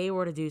if they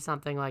were to do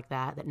something like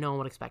that no one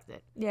would expect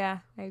it. Yeah,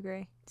 I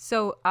agree.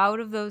 So out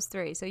of those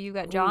three, so you've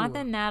got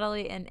Jonathan,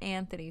 Natalie, and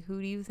Anthony. Who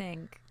do you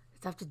think?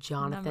 It's up to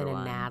Jonathan Number and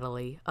one.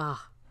 Natalie. Ugh.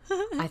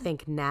 I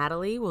think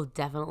Natalie will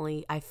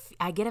definitely.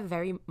 I get a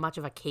very much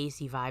of a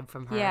Casey vibe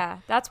from her. Yeah,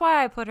 that's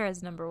why I put her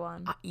as number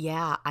one.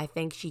 Yeah, I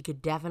think she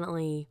could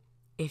definitely.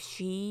 If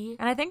she.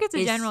 And I think it's a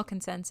is- general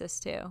consensus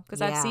too,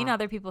 because I've seen Yeah.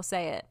 other people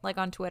say it, like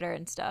on Twitter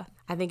and stuff.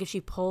 I think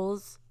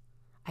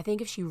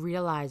if she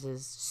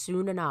realizes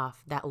soon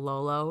enough that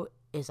Lolo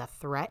is a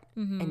threat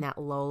Mhm. and that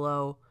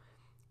Lolo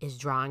is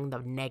drawing the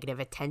negative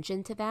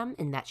attention to them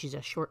and that she's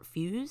a short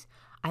fuse,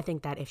 I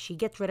think that if she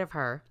gets rid of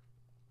her,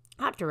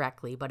 not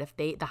directly, but if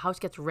the house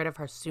gets rid of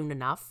her soon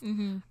enough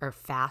Mhm. or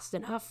fast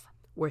enough,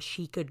 where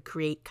she could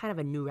create kind of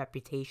a new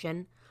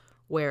reputation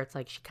where it's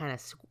like she kind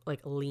of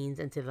like leans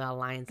into the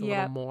alliance a Yep.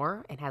 little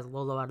more and has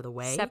Lolo out of the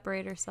way.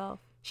 Separate herself.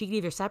 She could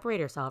either separate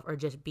herself or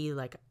just be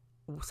like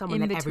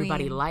someone In that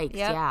everybody between. likes.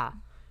 Yep. Yeah.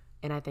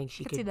 And I think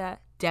she Could see could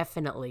that.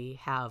 definitely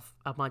have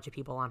a bunch of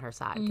people on her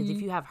side. Because if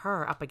Mhm. you have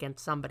her up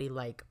against somebody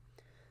like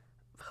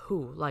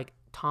who? Like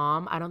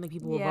Tom, I don't think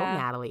people will vote Yeah.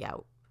 Natalie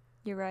out.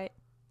 You're right.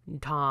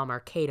 Tom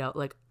or Kato,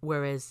 like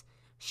whereas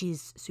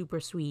she's super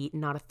sweet,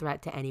 not a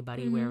threat to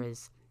anybody, Mhm.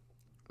 whereas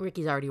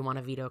Ricky's already won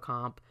a veto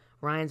comp.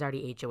 Ryan's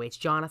already HOH.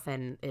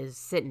 Jonathan is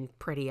sitting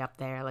pretty up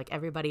there. Like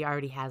everybody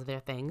already has their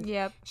things.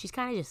 Yep. She's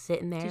kind of just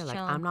sitting there, Just like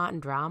chilling. I'm not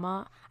in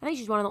drama. I think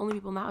she's one of the only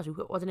people now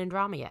who wasn't in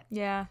drama yet.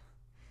 Yeah.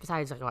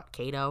 Besides like what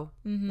Kato,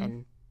 Mhm.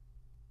 and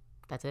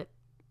that's it.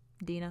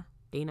 Dina.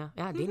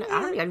 Yeah, Dina.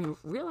 I didn't even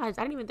realize.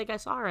 I didn't even think I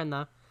saw her in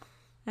the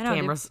I know.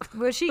 cameras.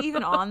 Was she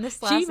even on this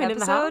She last even in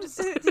the episode? house?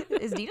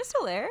 Is Dina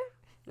still there?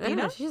 I don't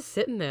Dina? know, she's just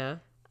sitting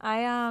there.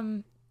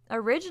 I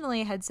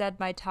originally had said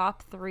my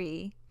top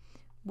three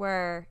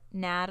were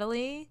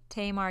Natalie,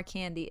 Tamar,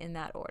 Candy in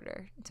that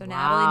order. So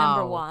Natalie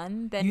number Wow.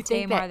 one, then you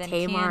think Tamar, that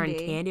then Tamar Candy.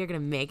 and Candy are gonna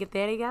make it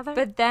there together?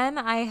 But then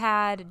I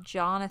had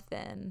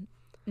Jonathan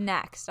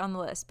next on the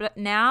list. But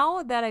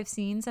now that I've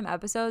seen some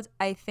episodes,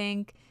 I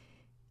think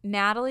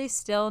Natalie's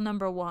still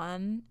number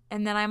one,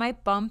 and then I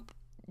might bump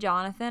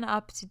Jonathan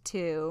up to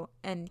 2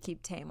 and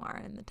keep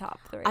Tamar in the top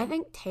 3. I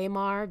think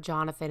Tamar,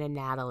 Jonathan, and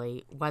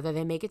Natalie, whether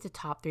they make it to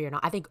top 3 or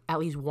not, I think at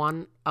least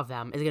one of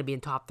them is gonna be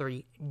in top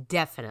 3,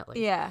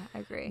 definitely. Yeah, I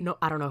agree. No,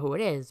 I don't know who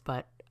it is,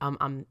 but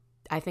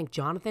I think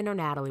Jonathan or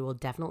Natalie will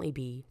definitely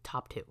be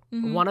top 2.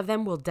 Mhm. One of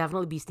them will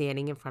definitely be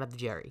standing in front of the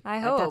jury. I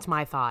hope. That's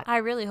my thought. I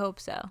really hope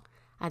so.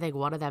 I think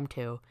one of them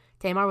too.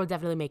 Tamar will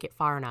definitely make it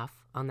far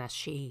enough, unless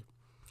she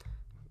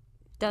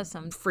does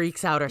some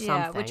freaks out or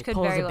yeah, something. which could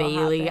Pulls very a well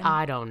Bailey. happen.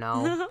 I don't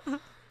know.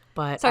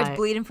 But Starts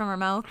bleeding from her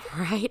mouth.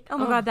 Right? Oh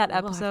my god, that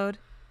Lord. episode.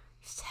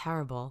 It's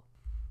terrible.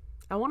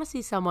 I want to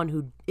see someone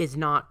who is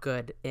not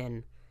good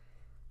in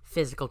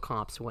physical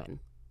comps win,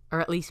 or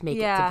at least make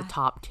it Yeah. to the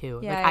top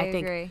 2. Yeah, like, I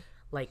think agree.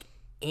 like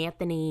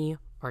Anthony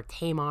or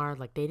Tamar,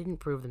 like they didn't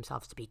prove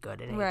themselves to be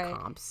good in any Right.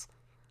 comps.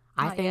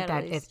 I Not think yet,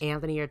 at that least. if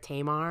Anthony or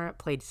Tamar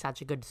played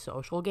such a good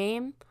social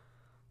game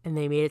and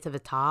they made it to the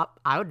top,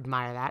 I would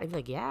admire that. I'd be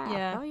like,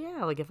 Yeah. oh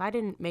yeah. Like if I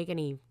didn't make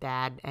any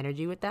bad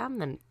energy with them,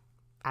 then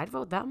I'd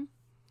vote them.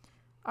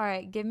 All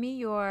right, give me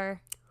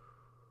your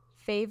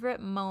favorite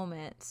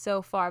moment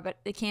so far, but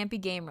it can't be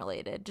game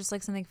related. Just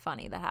like something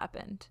funny that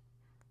happened.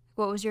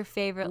 What was your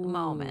favorite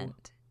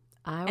moment?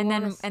 And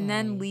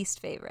then least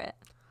favorite.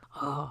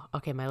 Oh,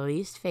 okay. My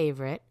least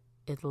favorite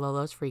is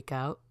Lolo's freak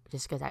out,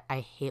 just because I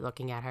hate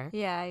looking at her.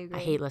 Yeah, I agree.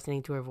 I hate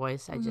listening to her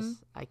voice. Mhm.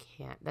 I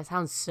can't. That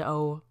sounds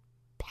so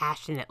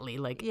passionately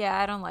like. Yeah,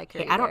 I don't like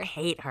her. I don't either.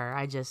 hate her.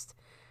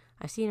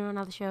 I've seen her on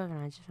other shows,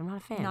 and I'm not a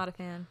fan. Not a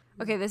fan.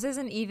 Okay, this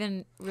isn't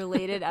even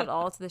related at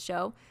all to the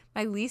show.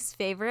 My least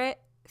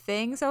favorite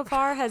thing so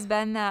far has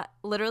been that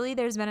literally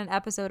there's been an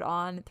episode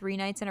on 3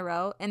 nights in a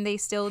row, and they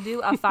still do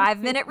a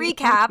 5-minute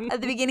recap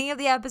at the beginning of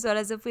the episode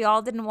as if we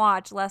all didn't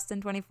watch less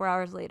than 24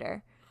 hours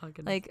later.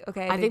 Like,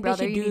 okay, I Big think Brother,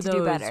 they should you do need to those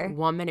do better.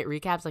 1-minute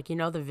recaps, like the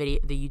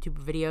YouTube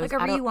videos, Like a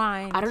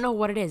rewind. I don't know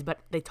what it is, but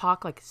they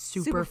talk like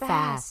super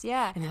fast.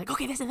 Yeah. And they're like,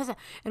 okay, this and this,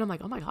 and I'm like,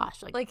 oh my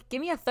gosh, Like,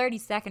 give me a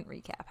 30-second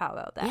recap. How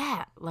about that?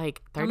 yeah,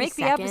 like 30 Or make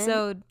the seconds.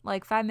 episode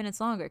like 5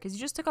 minutes longer because you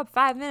just took up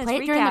 5 minutes. Play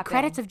it during the recapping.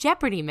 credits of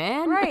Jeopardy,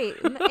 man. Right.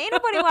 Ain't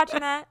nobody watching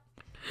that.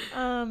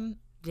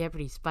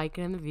 Jeopardy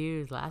spiking in the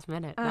views last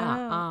minute. I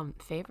know. No,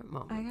 favorite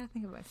moment. I gotta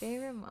think of my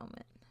favorite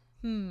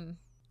moment.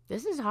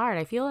 This is hard.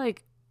 I feel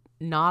like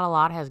not a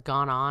lot has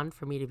gone on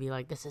for me to be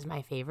like, this is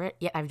my favorite.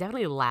 Yet I've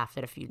definitely laughed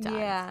at a few times.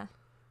 Yeah.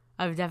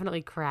 I've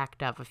definitely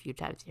cracked up a few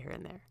times here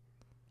and there.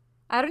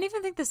 I don't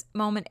even think this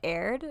moment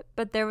aired,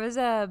 but there was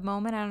a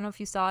moment, I don't know if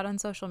you saw it on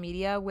social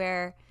media,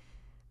 where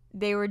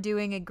they were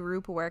doing a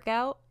group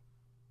workout.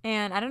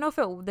 And I don't know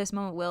if this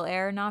moment will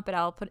air or not, but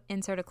I'll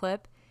insert a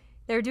clip.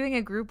 They were doing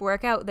a group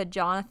workout that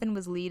Jonathan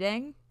was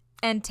leading,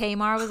 and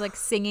Tamar was like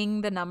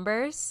singing the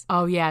numbers.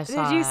 Oh, yeah, I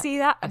saw Did you that. see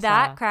that? I saw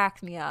That that.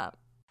 cracked me up.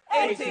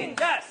 18,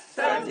 yes.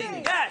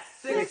 17, yes.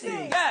 16,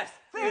 yes.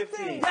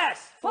 15,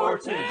 yes.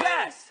 14,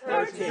 yes.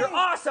 13, you're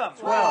awesome.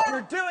 12,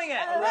 you're doing it.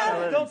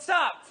 11, don't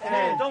stop.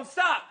 10, don't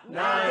stop.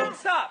 9, don't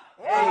stop.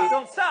 8,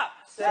 don't stop.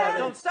 7,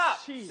 don't stop.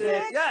 6,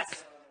 yes.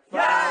 Yes.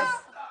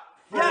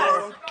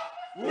 Yes.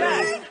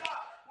 Yes.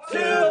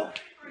 2,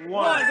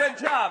 1. Good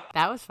job.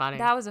 That was funny.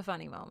 That was a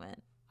funny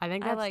moment. I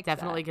think I that's liked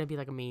definitely that. going to be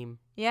like a meme.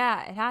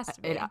 Yeah, it has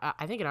to be.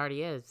 I think it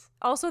already is.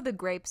 Also, the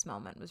grapes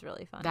moment was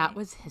really funny. That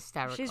was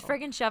hysterical. She's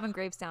friggin' shoving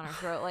grapes down her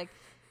throat, like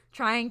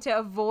trying to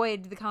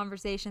avoid the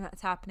conversation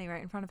that's happening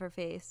right in front of her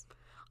face.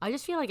 I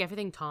just feel like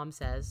everything Tom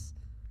says.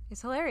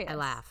 It's hilarious. I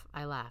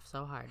laugh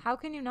so hard. How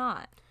can you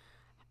not?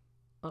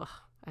 Ugh,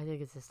 I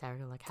think it's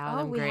hysterical. Like how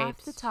them we grapes. have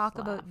to talk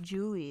laugh. about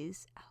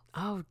Julie's.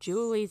 Oh,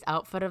 Julie's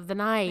outfit of the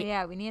night.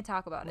 Yeah, we need to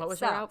talk about it. What was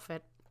So, her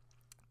outfit?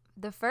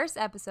 The first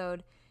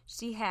episode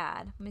she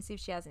had, let me see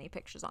if she has any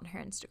pictures on her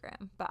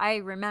Instagram. But I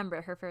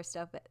remember her first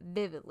outfit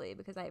vividly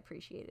because I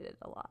appreciated it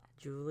a lot.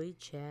 Julie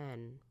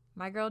Chen.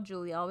 My girl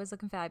Julie, always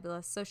looking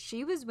fabulous. So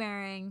she was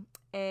wearing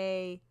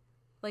a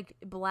like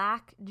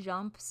black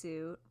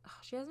jumpsuit. Oh,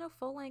 she has no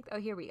full length. Oh,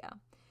 here we go.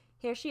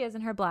 Here she is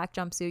in her black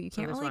jumpsuit. You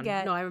can't this really one.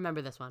 get. No, I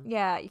remember this one.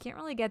 Yeah, you can't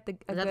really get a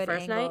that the good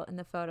first angle night? in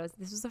the photos.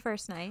 This was the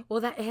first night. Well,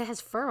 that it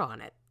has fur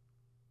on it.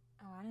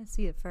 Oh, I didn't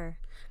see the fur.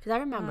 Because I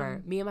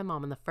remember me and my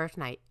mom on the first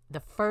night, the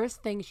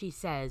first thing she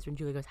says when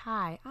Julie goes,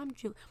 "Hi, I'm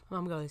Julie," my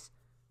mom goes,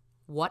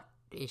 "What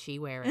is she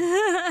wearing?"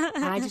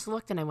 And I just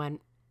looked and I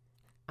went,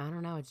 "I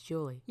don't know, it's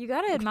Julie." You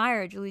gotta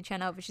admire Julie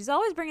Chen outfit. She's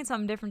always bringing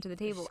something different to the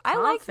table. She's I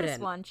like this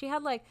confident. one. She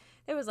had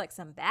there was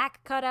some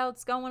back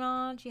cutouts going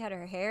on. She had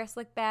her hair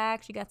slicked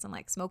back. She got some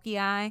smoky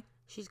eye.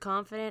 She's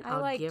confident. I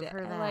I'll liked give it.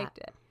 her that. I liked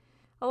it.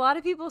 A lot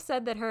of people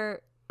said that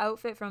her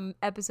outfit from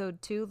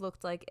episode 2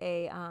 looked like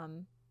a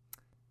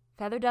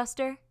feather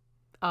duster.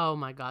 Oh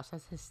my gosh,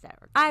 that's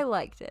hysterical. I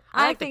liked it.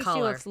 I like the think color.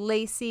 she looks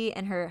lacy,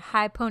 and her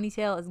high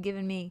ponytail is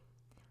giving me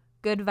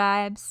good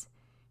vibes.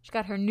 She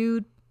got her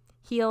nude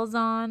heels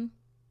on,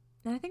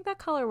 and I think that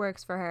color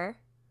works for her.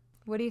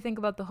 What do you think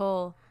about the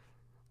whole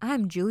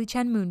 "I'm Julie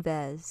Chen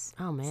Moonves"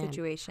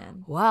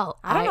 situation? Well,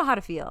 I don't know how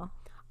to feel.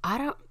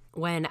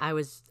 When I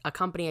was a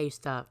company I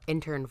used to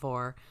intern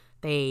for,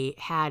 they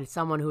had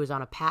someone who was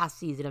on a past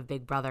season of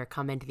Big Brother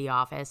come into the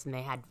office, and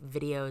they had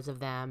videos of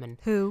them. And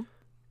who?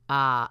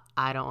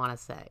 I don't want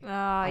to say.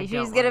 Oh,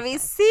 she's gonna be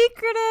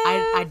secretive.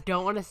 I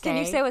don't want to say. Can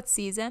you say what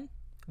season?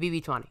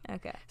 BB20.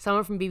 Okay.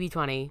 Someone from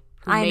BB20.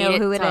 I know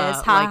who it is.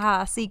 Ha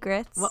ha.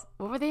 Secrets. What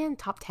were they in?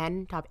 Top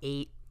 10, top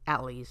 8,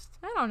 at least.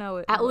 I don't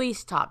know. At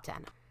least top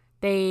 10.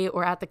 They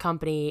were at the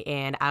company,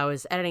 and I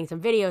was editing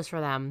some videos for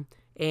them.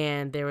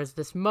 And there was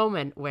this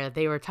moment where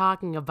they were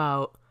talking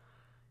about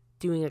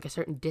doing a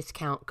certain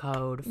discount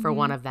code for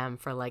one of them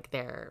for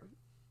their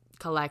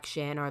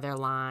collection or their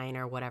line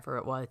or whatever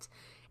it was.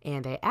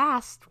 And they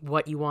asked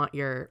what you want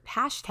your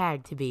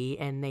hashtag to be.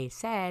 And they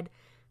said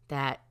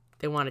that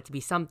they want it to be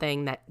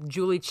something that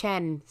Julie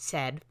Chen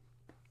said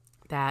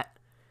that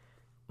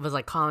was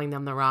calling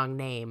them the wrong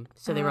name.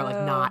 So they were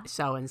not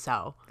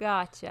so-and-so.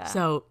 Gotcha.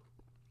 So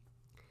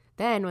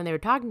then when they were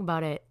talking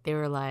about it, they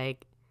were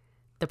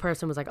the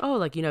person was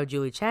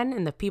Julie Chen,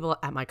 and the people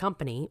at my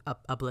company,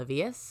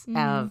 oblivious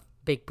of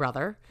Big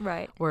Brother,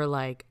 right, were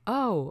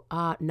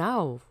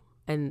no.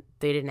 And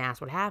they didn't ask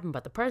what happened,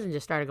 but the person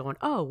just started going,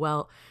 oh,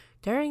 well,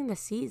 during the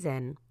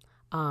season,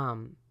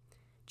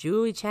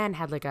 Julie Chen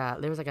had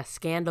there was a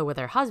scandal with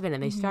her husband,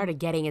 and they started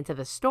getting into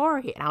the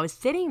story. And I was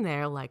sitting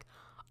there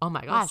oh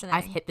my gosh,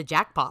 I've hit the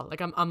jackpot.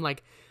 I'm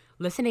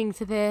listening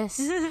to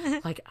this.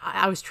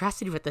 I was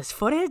trusted with this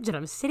footage, and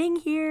I'm sitting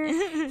here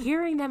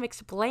hearing them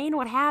explain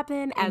what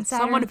happened as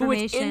Insider someone who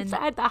was information.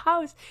 inside the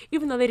house,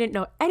 even though they didn't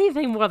know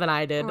anything more than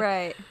I did.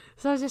 Right.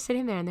 So I was just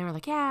sitting there, and they were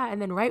yeah.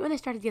 And then right when they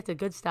started to get the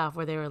good stuff,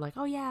 where they were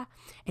oh yeah.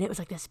 And it was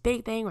this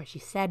big thing where she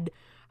said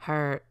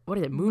her, what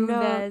is it,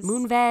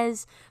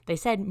 Moonves. They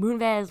said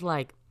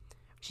Moonves,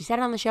 she said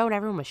it on the show, and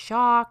everyone was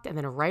shocked. And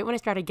then right when it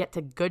started to get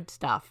to good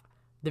stuff,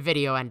 the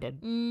video ended.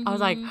 I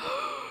was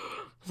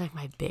it was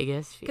my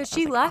biggest fear. Because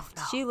she left.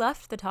 Oh, no. She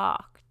left the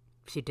talk.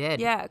 She did.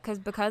 Yeah,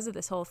 because of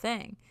this whole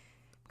thing.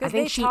 Because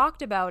think they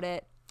talked about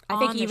it. I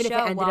think even if it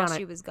ended while on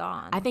she was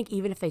gone. I think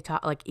even if they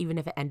even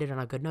if it ended on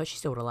a good note, she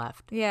still would have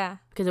left. Yeah.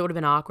 Because it would have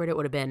been awkward. It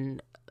would have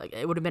been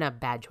a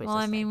bad choice. Well,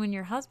 I mean, when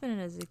your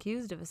husband is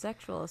accused of a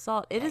sexual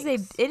assault, it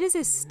is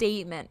a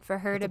statement for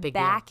her to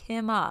back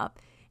him up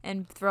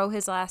and throw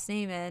his last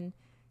name in,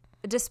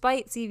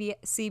 despite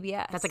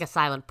CBS. That's a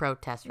silent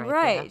protest, right?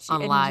 Right. There,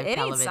 on live it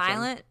television. Ain't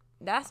silent.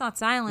 That's not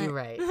silent. You're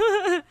right.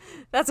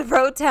 That's a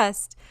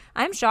protest.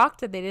 I'm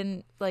shocked that they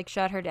didn't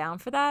shut her down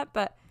for that,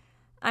 but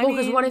I mean,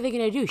 because what are they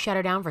going to do? Shut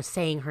her down for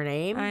saying her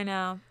name? I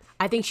know.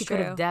 I think she It's could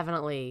true. have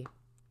definitely.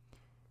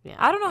 Yeah,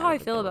 I don't know how I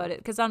think feel they about it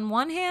because on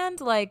one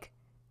hand, like,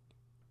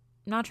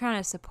 I'm not trying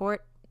to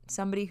support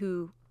somebody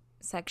who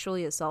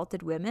sexually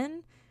assaulted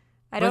women.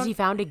 Was he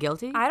found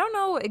guilty? I don't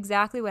know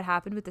exactly what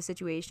happened with the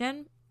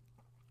situation,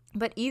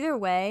 but either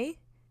way,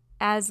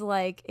 as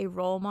like a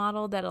role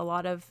model that a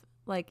lot of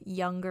like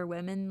younger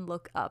women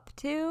look up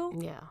to,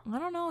 Yeah. I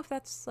don't know if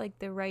that's like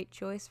the right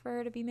choice for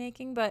her to be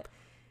making, but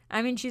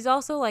I mean, she's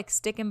also like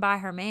sticking by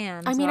her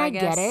man. I so mean, I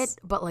get guess- it,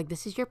 but like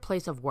this is your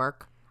place of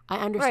work. I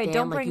understand,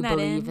 don't like bring you that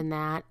believe in. in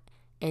that,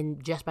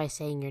 and just by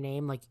saying your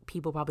name, like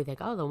people probably think,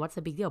 oh, then what's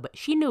the big deal? But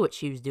she knew what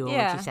she was doing when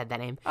Yeah. she said that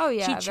name. Oh,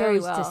 yeah, she very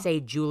chose to well. say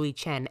Julie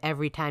Chen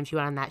every time she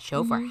went on that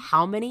show for Mhm.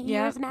 how many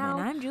years Yep, now?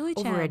 and I'm Julie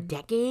Over a Chen.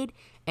 decade,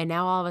 and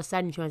now all of a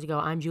sudden she wants to go.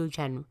 I'm Julie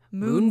Chen.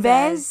 Moonves,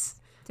 Moonves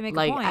to make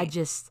like a point. I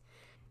just.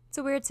 It's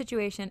a weird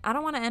situation. I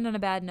don't want to end on a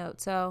bad note,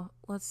 so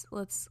let's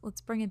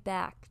bring it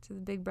back to the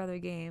Big Brother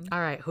game. All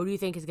right, who do you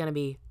think is gonna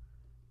be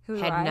Who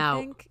do heading I out?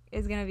 think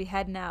is gonna be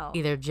heading out?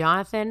 Either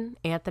Jonathan,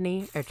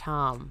 Anthony, or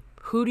Tom.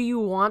 Who do you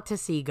want to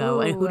see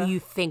go, and who do Ooh. you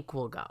think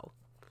will go?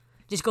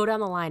 Just go down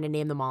the line and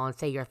name them all and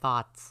say your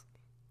thoughts.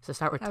 So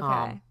start with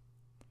Tom. Okay.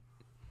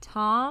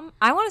 Tom,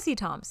 I want to see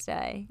Tom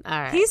stay. All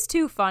right. He's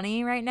too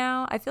funny right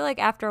now. I feel like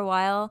after a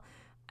while,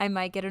 I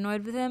might get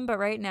annoyed with him, but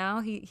right now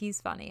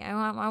he's funny.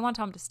 I want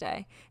Tom to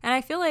stay, and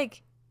I feel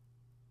like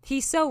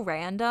he's so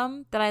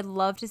random that I'd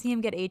love to see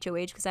him get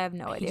HOH because I have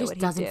no idea just what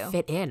he'd doesn't do.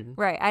 fit in.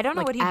 Right. I don't know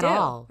Like, what he'd at do.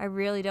 all. I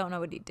really don't know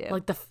what he'd do.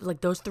 Like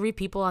those three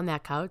people on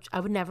that couch, I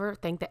would never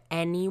think that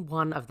any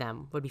one of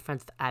them would be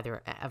friends with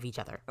either of each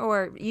other.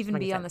 Or even Doesn't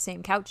be make on the sense.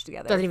 same couch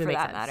together, Doesn't even for make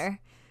that sense.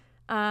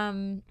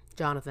 matter.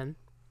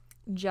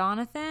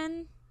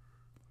 Jonathan,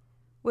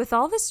 with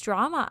all this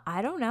drama,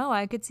 I don't know.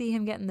 I could see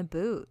him getting the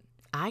boot.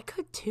 I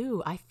could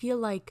too. I feel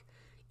like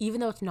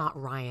even though it's not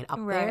Ryan up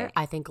there, Right.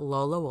 I think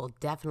Lola will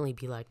definitely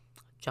be like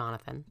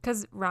Jonathan.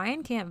 Because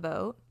Ryan can't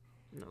vote.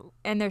 No.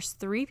 And there's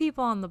 3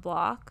 people on the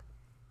block.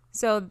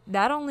 So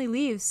that only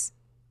leaves,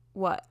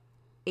 what,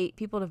 8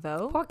 people to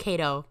vote? Poor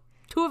Kato.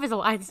 2 of his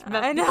alliance.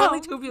 I know. Only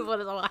 2 people in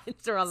his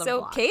alliance are on the So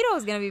block.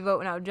 Kato's going to be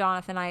voting out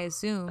Jonathan, I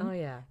assume. Oh,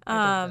 yeah.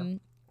 I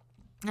think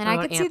And What I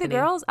about could see the Anthony?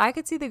 girls. I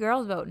could see the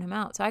girls voting him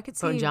out. So I could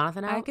see Voting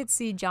Jonathan I out? could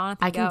see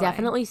Jonathan. I can going.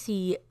 definitely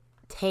see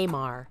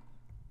Tamar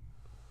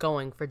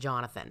going for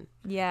Jonathan.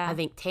 Yeah. I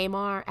think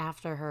Tamar,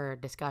 after her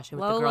discussion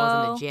with the girls in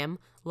Lolo. the gym,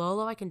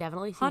 Lolo, I can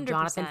definitely see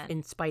Jonathan 100%.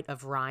 in spite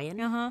of Ryan.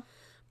 Uh-huh.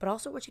 But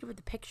also what she did with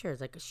the pictures.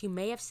 Like, she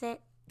may have said,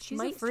 she She's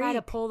a might try to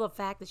freak. pull the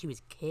fact that she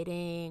was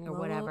kidding or Lolo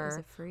whatever. is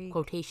a freak.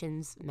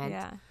 Quotations meant.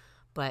 Yeah.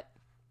 But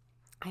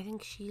I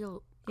think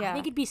she'll, Yeah. I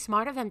think it'd be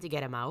smart of them to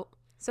get him out.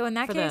 So in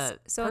that for case,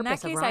 the in that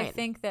purpose of case, I Ryan.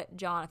 think that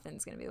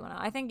Jonathan's going to be the one out.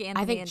 I think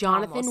Anthony I think and Tom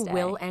Jonathan will,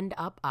 will stay. end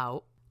up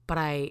out, but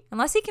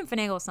Unless he can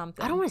finagle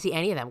something. I don't want to see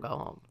any of them go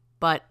home.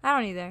 But I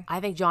don't either. I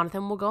think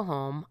Jonathan will go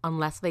home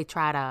unless they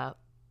try to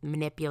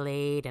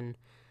manipulate and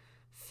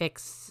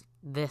fix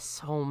this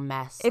whole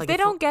mess. If Like, they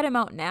don't get him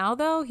out now,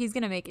 though, he's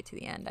going to make it to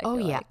the end. I Oh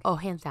feel yeah. like. Oh,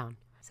 hands down.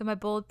 So my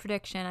bold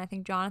prediction, I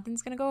think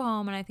Jonathan's going to go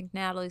home, and I think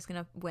Natalie's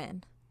going to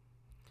win.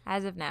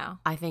 As of now.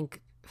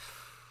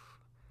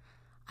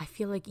 I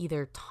feel like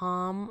either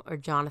Tom or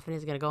Jonathan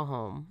is going to go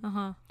home.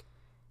 Uh-huh.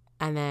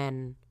 And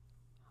then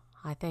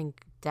I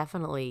think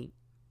definitely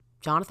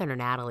Jonathan or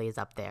Natalie is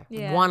up there.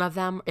 Yeah. One of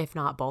them, if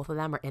not both of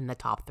them, are in the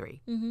top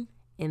 3. Mm-hmm.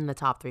 In the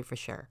top 3 for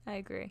sure. I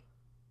agree.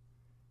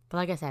 But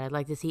like I said, I'd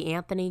like to see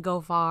Anthony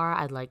go far.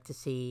 I'd like to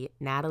see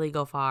Natalie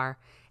go far.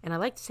 And I'd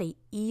like to see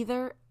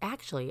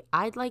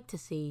I'd like to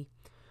see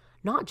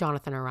not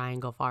Jonathan or Ryan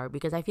go far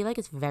because I feel like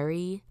it's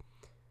very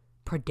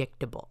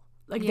predictable.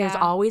 Like there's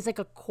Yeah. always like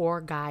a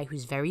core guy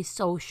who's very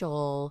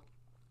social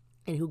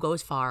and who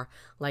goes far.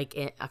 Like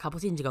a couple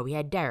seasons ago, we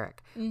had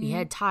Derek, we Mhm.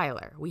 had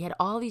Tyler, we had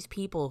all these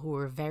people who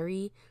were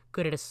very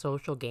good at a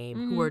social game,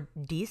 who Mhm. were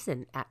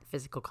decent at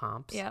physical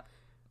comps. Yep.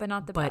 But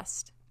not the But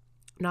best.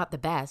 Not the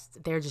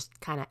best. They're just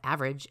kind of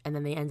average, and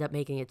then they end up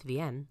making it to the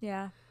end.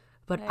 Yeah.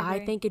 But I I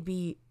agree. think it'd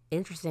be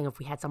interesting if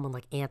we had someone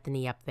like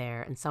Anthony up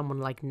there and someone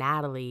like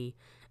Natalie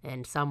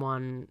and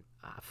someone,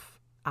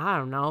 I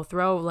don't know,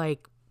 throw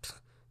like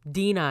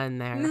Dina in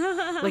there.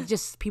 Like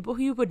just people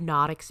who you would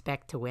not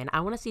expect to win. I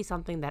want to see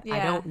something that I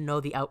Yeah. don't know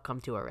the outcome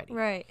to already.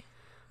 Right.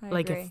 I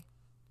like agree.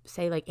 if,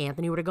 say like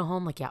Anthony were to go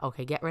home, like, yeah,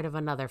 okay, get rid of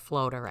another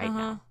floater right Uh-huh.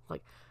 now.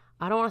 Like,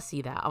 I don't want to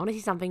see that. I want to see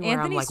something where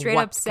Anthony I'm like, straight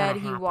up what's said gonna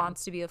he happen?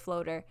 wants to be a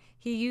floater.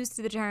 He used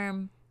the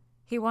term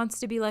he wants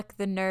to be like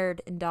the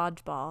nerd in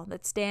dodgeball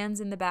that stands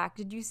in the back.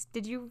 Did you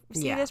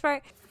see Yeah. this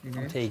part?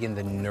 I'm taking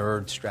the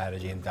nerd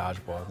strategy in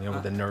dodgeball. You know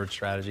what the nerd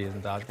strategy is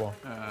in dodgeball?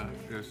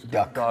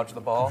 Duck. Dodge the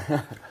ball.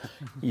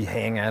 You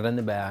hang out in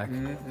the back.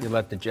 You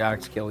let the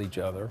jocks kill each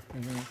other.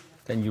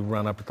 Then you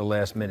run up at the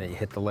last minute. You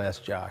hit the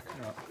last jock.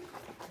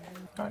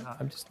 All right,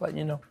 I'm just letting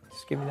you know.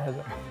 Just giving you the heads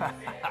up.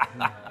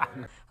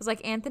 I was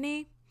like,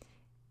 Anthony,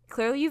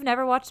 clearly you've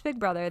never watched Big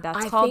Brother.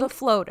 That's I called a think-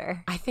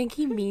 floater. I think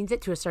he means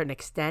it to a certain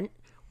extent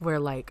where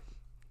like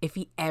if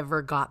he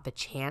ever got the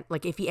chance,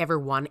 like if he ever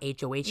won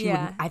HOH, he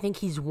Yeah. would, I think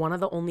he's one of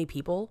the only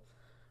people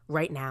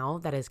right now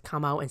that has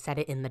come out and said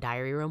it in the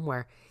diary room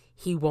where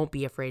he won't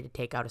be afraid to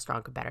take out a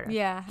strong competitor.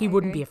 Yeah, he I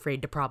wouldn't agree. be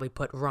afraid to probably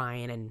put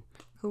Ryan and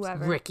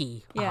Whoever.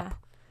 Ricky up.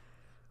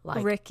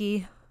 Like,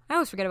 Ricky. I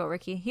always forget about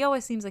Ricky. He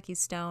always seems like he's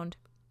stoned.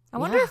 I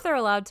wonder Yeah. if they're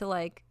allowed to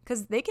like,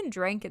 because they can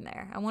drink in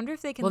there. I wonder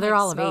if they can. well, they're like,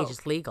 all smoke. of age.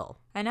 It's legal.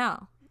 I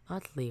know.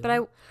 That's legal.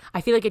 But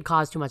I feel like it'd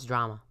cause too much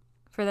drama.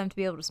 for them to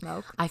be able to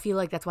smoke. I feel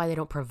like that's why they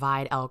don't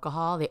provide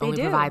alcohol. They only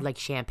do. provide like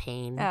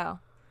champagne. Oh,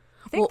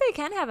 I think they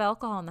can have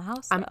alcohol in the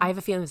house. Though. I have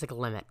a feeling there's like a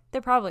limit.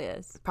 There probably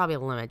is. Probably a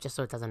limit, just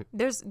so it doesn't.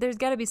 There's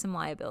got to be some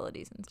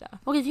liabilities and stuff.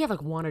 Well, if you have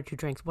like 1 or 2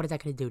 drinks, what is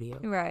that going to do to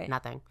you? Right.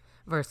 Nothing.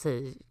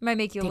 Versus Might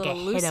make you a take little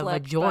a loose hit of a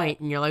lipped, joint,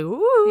 but- and you're like,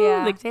 ooh,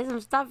 Yeah. like say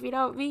some stuff you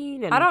don't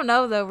mean. And I don't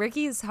know though.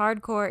 Ricky's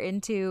hardcore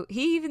into.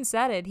 He even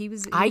said it. He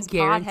was. I a pothead,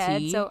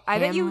 guarantee so I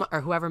bet you. him or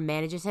whoever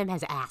manages him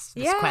has asked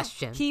this Yeah,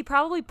 question. he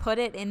probably put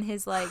it in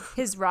his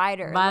his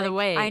rider. By the Like,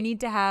 way- I need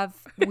to have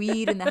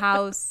weed in the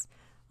house,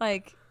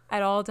 like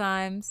at all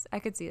times. I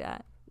could see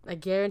that. I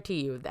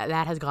guarantee you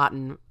that has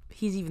gotten.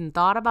 He's even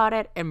thought about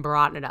it and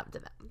brought it up to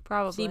them.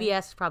 Probably.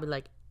 CBS is probably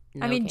like.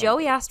 No I mean, candy.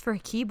 Joey asked for a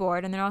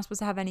keyboard, and they're not supposed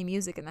to have any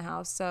music in the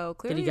house. So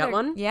clearly, he get they're-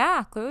 one?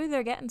 Yeah, clearly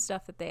they're getting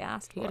stuff that they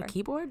asked He for. got a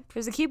keyboard.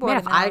 There's a keyboard. Man,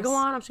 in if the I go house.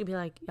 on, I'm just gonna be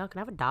like, yo, can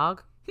I have a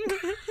dog?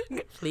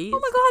 Please. Oh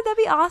my god,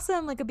 that'd be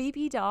awesome! Like a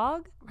BP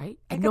dog. Right? Like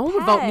And a no one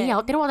would vote me pet.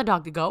 out. They don't want the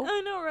dog to go.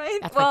 I know, right?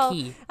 That's well, my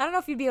key. I don't know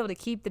if you'd be able to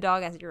keep the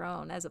dog as your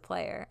own as a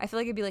player. I feel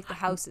like it'd be like the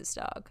house's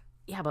dog.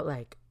 Yeah, but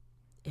like,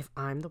 if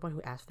I'm the one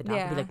who asked the dog,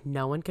 I'd be Yeah. like,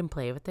 no one can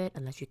play with it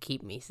unless you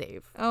keep me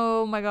safe.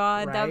 Oh my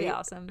god, that'd be Right?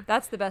 awesome.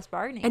 That's the best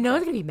bargaining. And no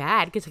one's chip. gonna be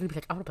mad because they're gonna be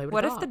like, I want to play with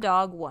What a if dog. the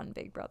dog won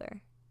Big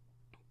Brother?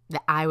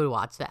 I would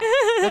watch that.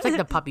 That's like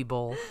the puppy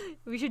bowl,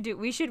 We should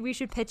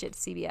pitch it to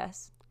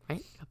CBS.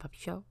 right? A puppy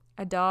show.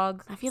 A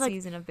dog I feel like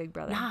season of Big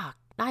Brother. Nah,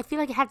 I feel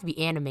like it had to be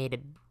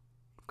animated.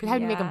 Could have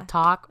to make Yeah. them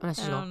talk. Unless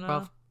I it's don't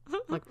rough.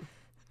 Like,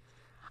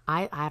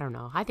 I don't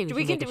know. I think we,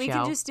 we should can make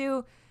a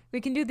show. we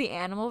can do the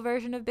animal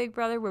version of Big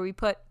Brother where we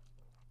put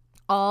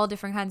all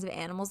different kinds of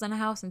animals in a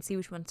house and see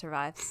which one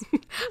survives.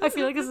 I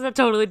feel like this is a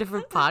totally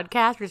different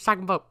podcast. We're just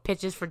talking about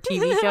pitches for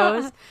TV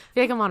shows. I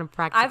feel like I'm on a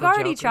practical I've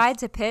already Jokers. tried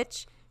to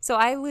pitch, so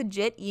I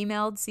legit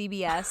emailed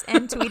CBS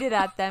and tweeted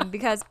at them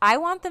because I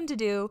want them to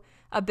do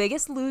a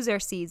Biggest Loser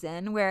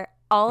season where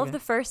all of the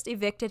first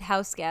evicted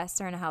house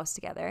guests are in a house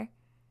together.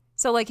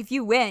 So like if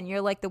you win,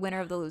 you're like the winner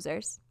of the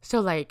losers. So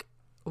like,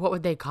 what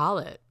would they call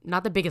it?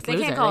 Not the Biggest They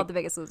Loser. can't call like, it the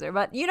Biggest Loser,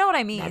 but you know what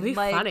I mean. That'd be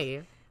like,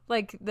 funny.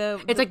 Like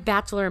It's like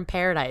Bachelor in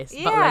Paradise, but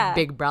Yeah. like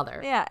Big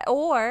Brother. Yeah,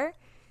 or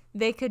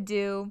they could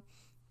do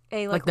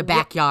a Like the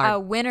backyard. a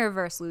winner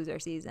versus loser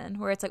season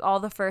where it's like all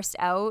the first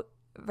out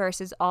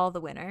versus all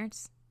the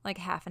winners, like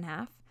half and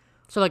half.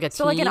 So like a team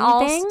So like an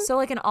all thing? so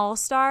like an all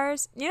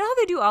stars. You know how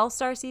they do all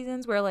star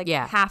seasons where like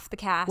Yeah. half the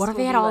cast. What if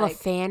they will had be, all like,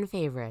 the fan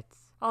favorites?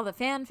 all the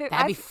fan favorites?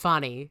 That'd be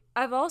funny.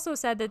 I've also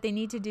said that they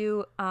need to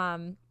do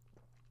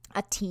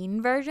a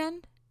teen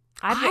version.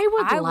 I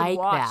would like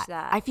watch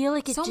that. I feel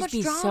like it'd So just much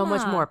be so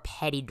much drama. more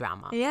petty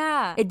drama.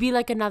 Yeah. It'd be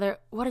like another.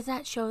 What is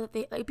that show that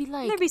they? It'd be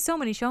like. There'd be so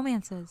many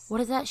showmances. What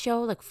is that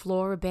show? Like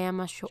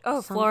Floribama Shore.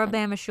 Oh,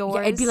 Floribama Shores.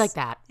 Yeah, it'd be like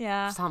that.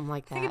 Yeah. Something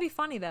like I that. think it'd be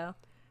funny though.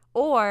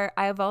 Or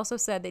I have also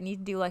said they need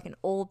to do like an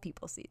old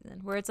people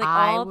season where it's like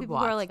I all would people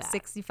who are watch like that.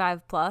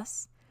 65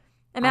 plus.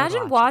 would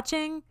Imagine watch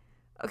watching.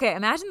 Okay,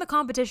 imagine the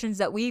competitions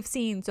that we've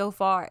seen so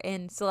far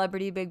in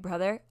Celebrity Big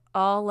Brother.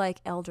 All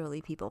like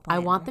elderly people. I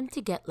Playing want them. them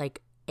to get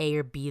like A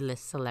or B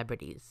list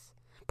celebrities.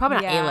 Probably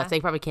not Yeah. A list. They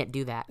probably can't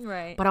do that.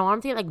 Right. But I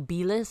want them to get like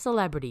B list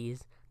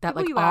celebrities that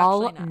People like you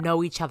all actually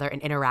know each other and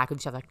interact with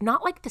each other.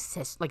 Not like the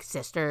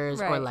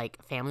sisters or Right.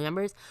 like family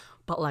members,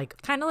 but like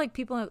kind of like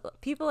people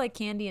like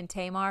Candy and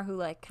Tamar who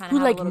like kind of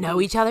who like know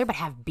each other but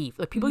have beef.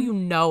 Like people you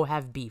know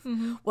have beef.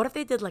 Mhm. What if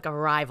they did like a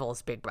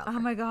rivals Big Brother Oh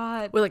my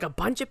god. with like a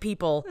bunch of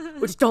people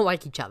who just don't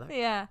like each other?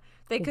 Yeah.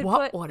 They could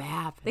What put would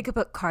happen? They could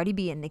put Cardi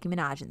B and Nicki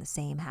Minaj in the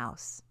same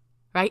house.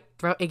 Right?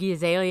 Throw Iggy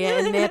Azalea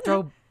in there.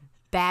 Throw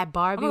Bad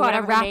Barbie. Oh my god,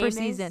 a whatever her name rapper is.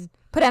 season.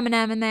 Put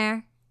Eminem in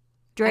there.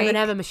 Drake.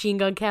 Eminem and Machine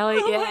Gun Kelly.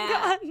 Oh yeah. my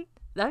god.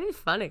 That'd be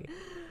funny.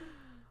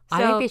 So, I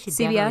think they should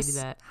CBS, definitely do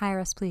that. hire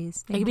us,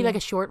 please. It could be like a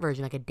short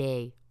version, like a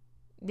day,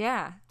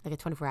 yeah. like a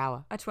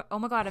 24-hour. Oh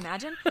my god,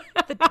 imagine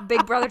the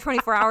Big Brother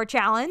 24-hour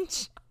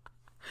challenge.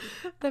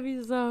 That'd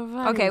be so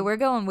funny. Okay, we're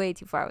going way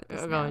too far with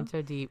this. We're now. going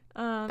so deep.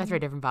 Um, That's for a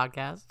different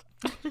podcast.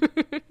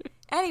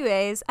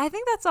 Anyways, I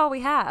think that's all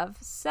we have.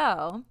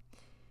 So,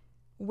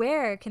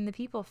 where can the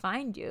people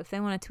find you if they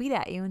want to tweet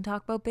at you and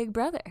talk about Big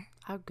Brother?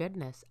 Oh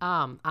goodness.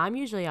 I'm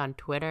usually on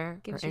Twitter.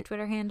 Give us or your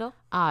Twitter handle.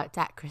 It's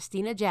at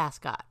Christina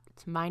Jascott.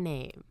 It's my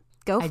name.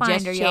 Go I find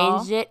just her, y'all.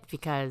 changed it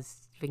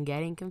because it's been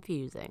getting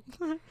confusing.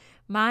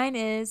 Mine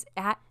is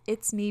at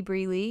It's Me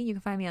Bree Lee. You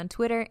can find me on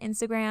Twitter,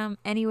 Instagram,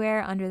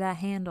 anywhere under that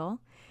handle.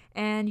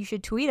 And you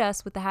should tweet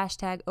us with the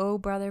hashtag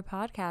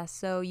 #OhBrotherPodcast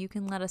so you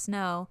can let us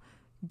know,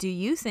 do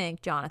you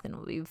think Jonathan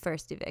will be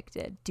first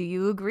evicted? Do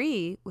you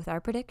agree with our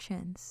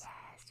predictions?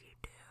 Yes,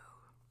 you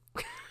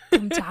do.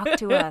 Come talk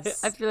to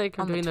us. I feel like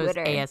I'm on the doing those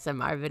Twitter.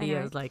 ASMR videos.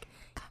 Anyway. Like,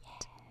 Come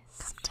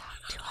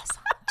talk to us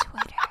on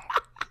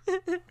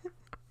Twitter.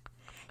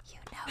 You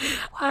know you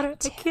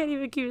want I can't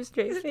even keep a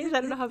straight face.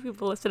 I don't know how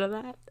people listen to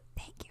that.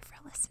 Thank you for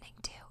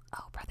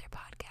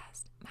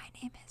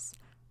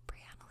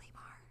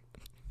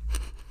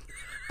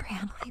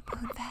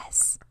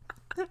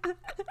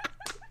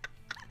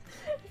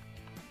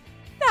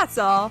That's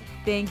all.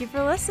 Thank you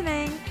for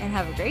listening and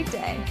have a great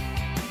day.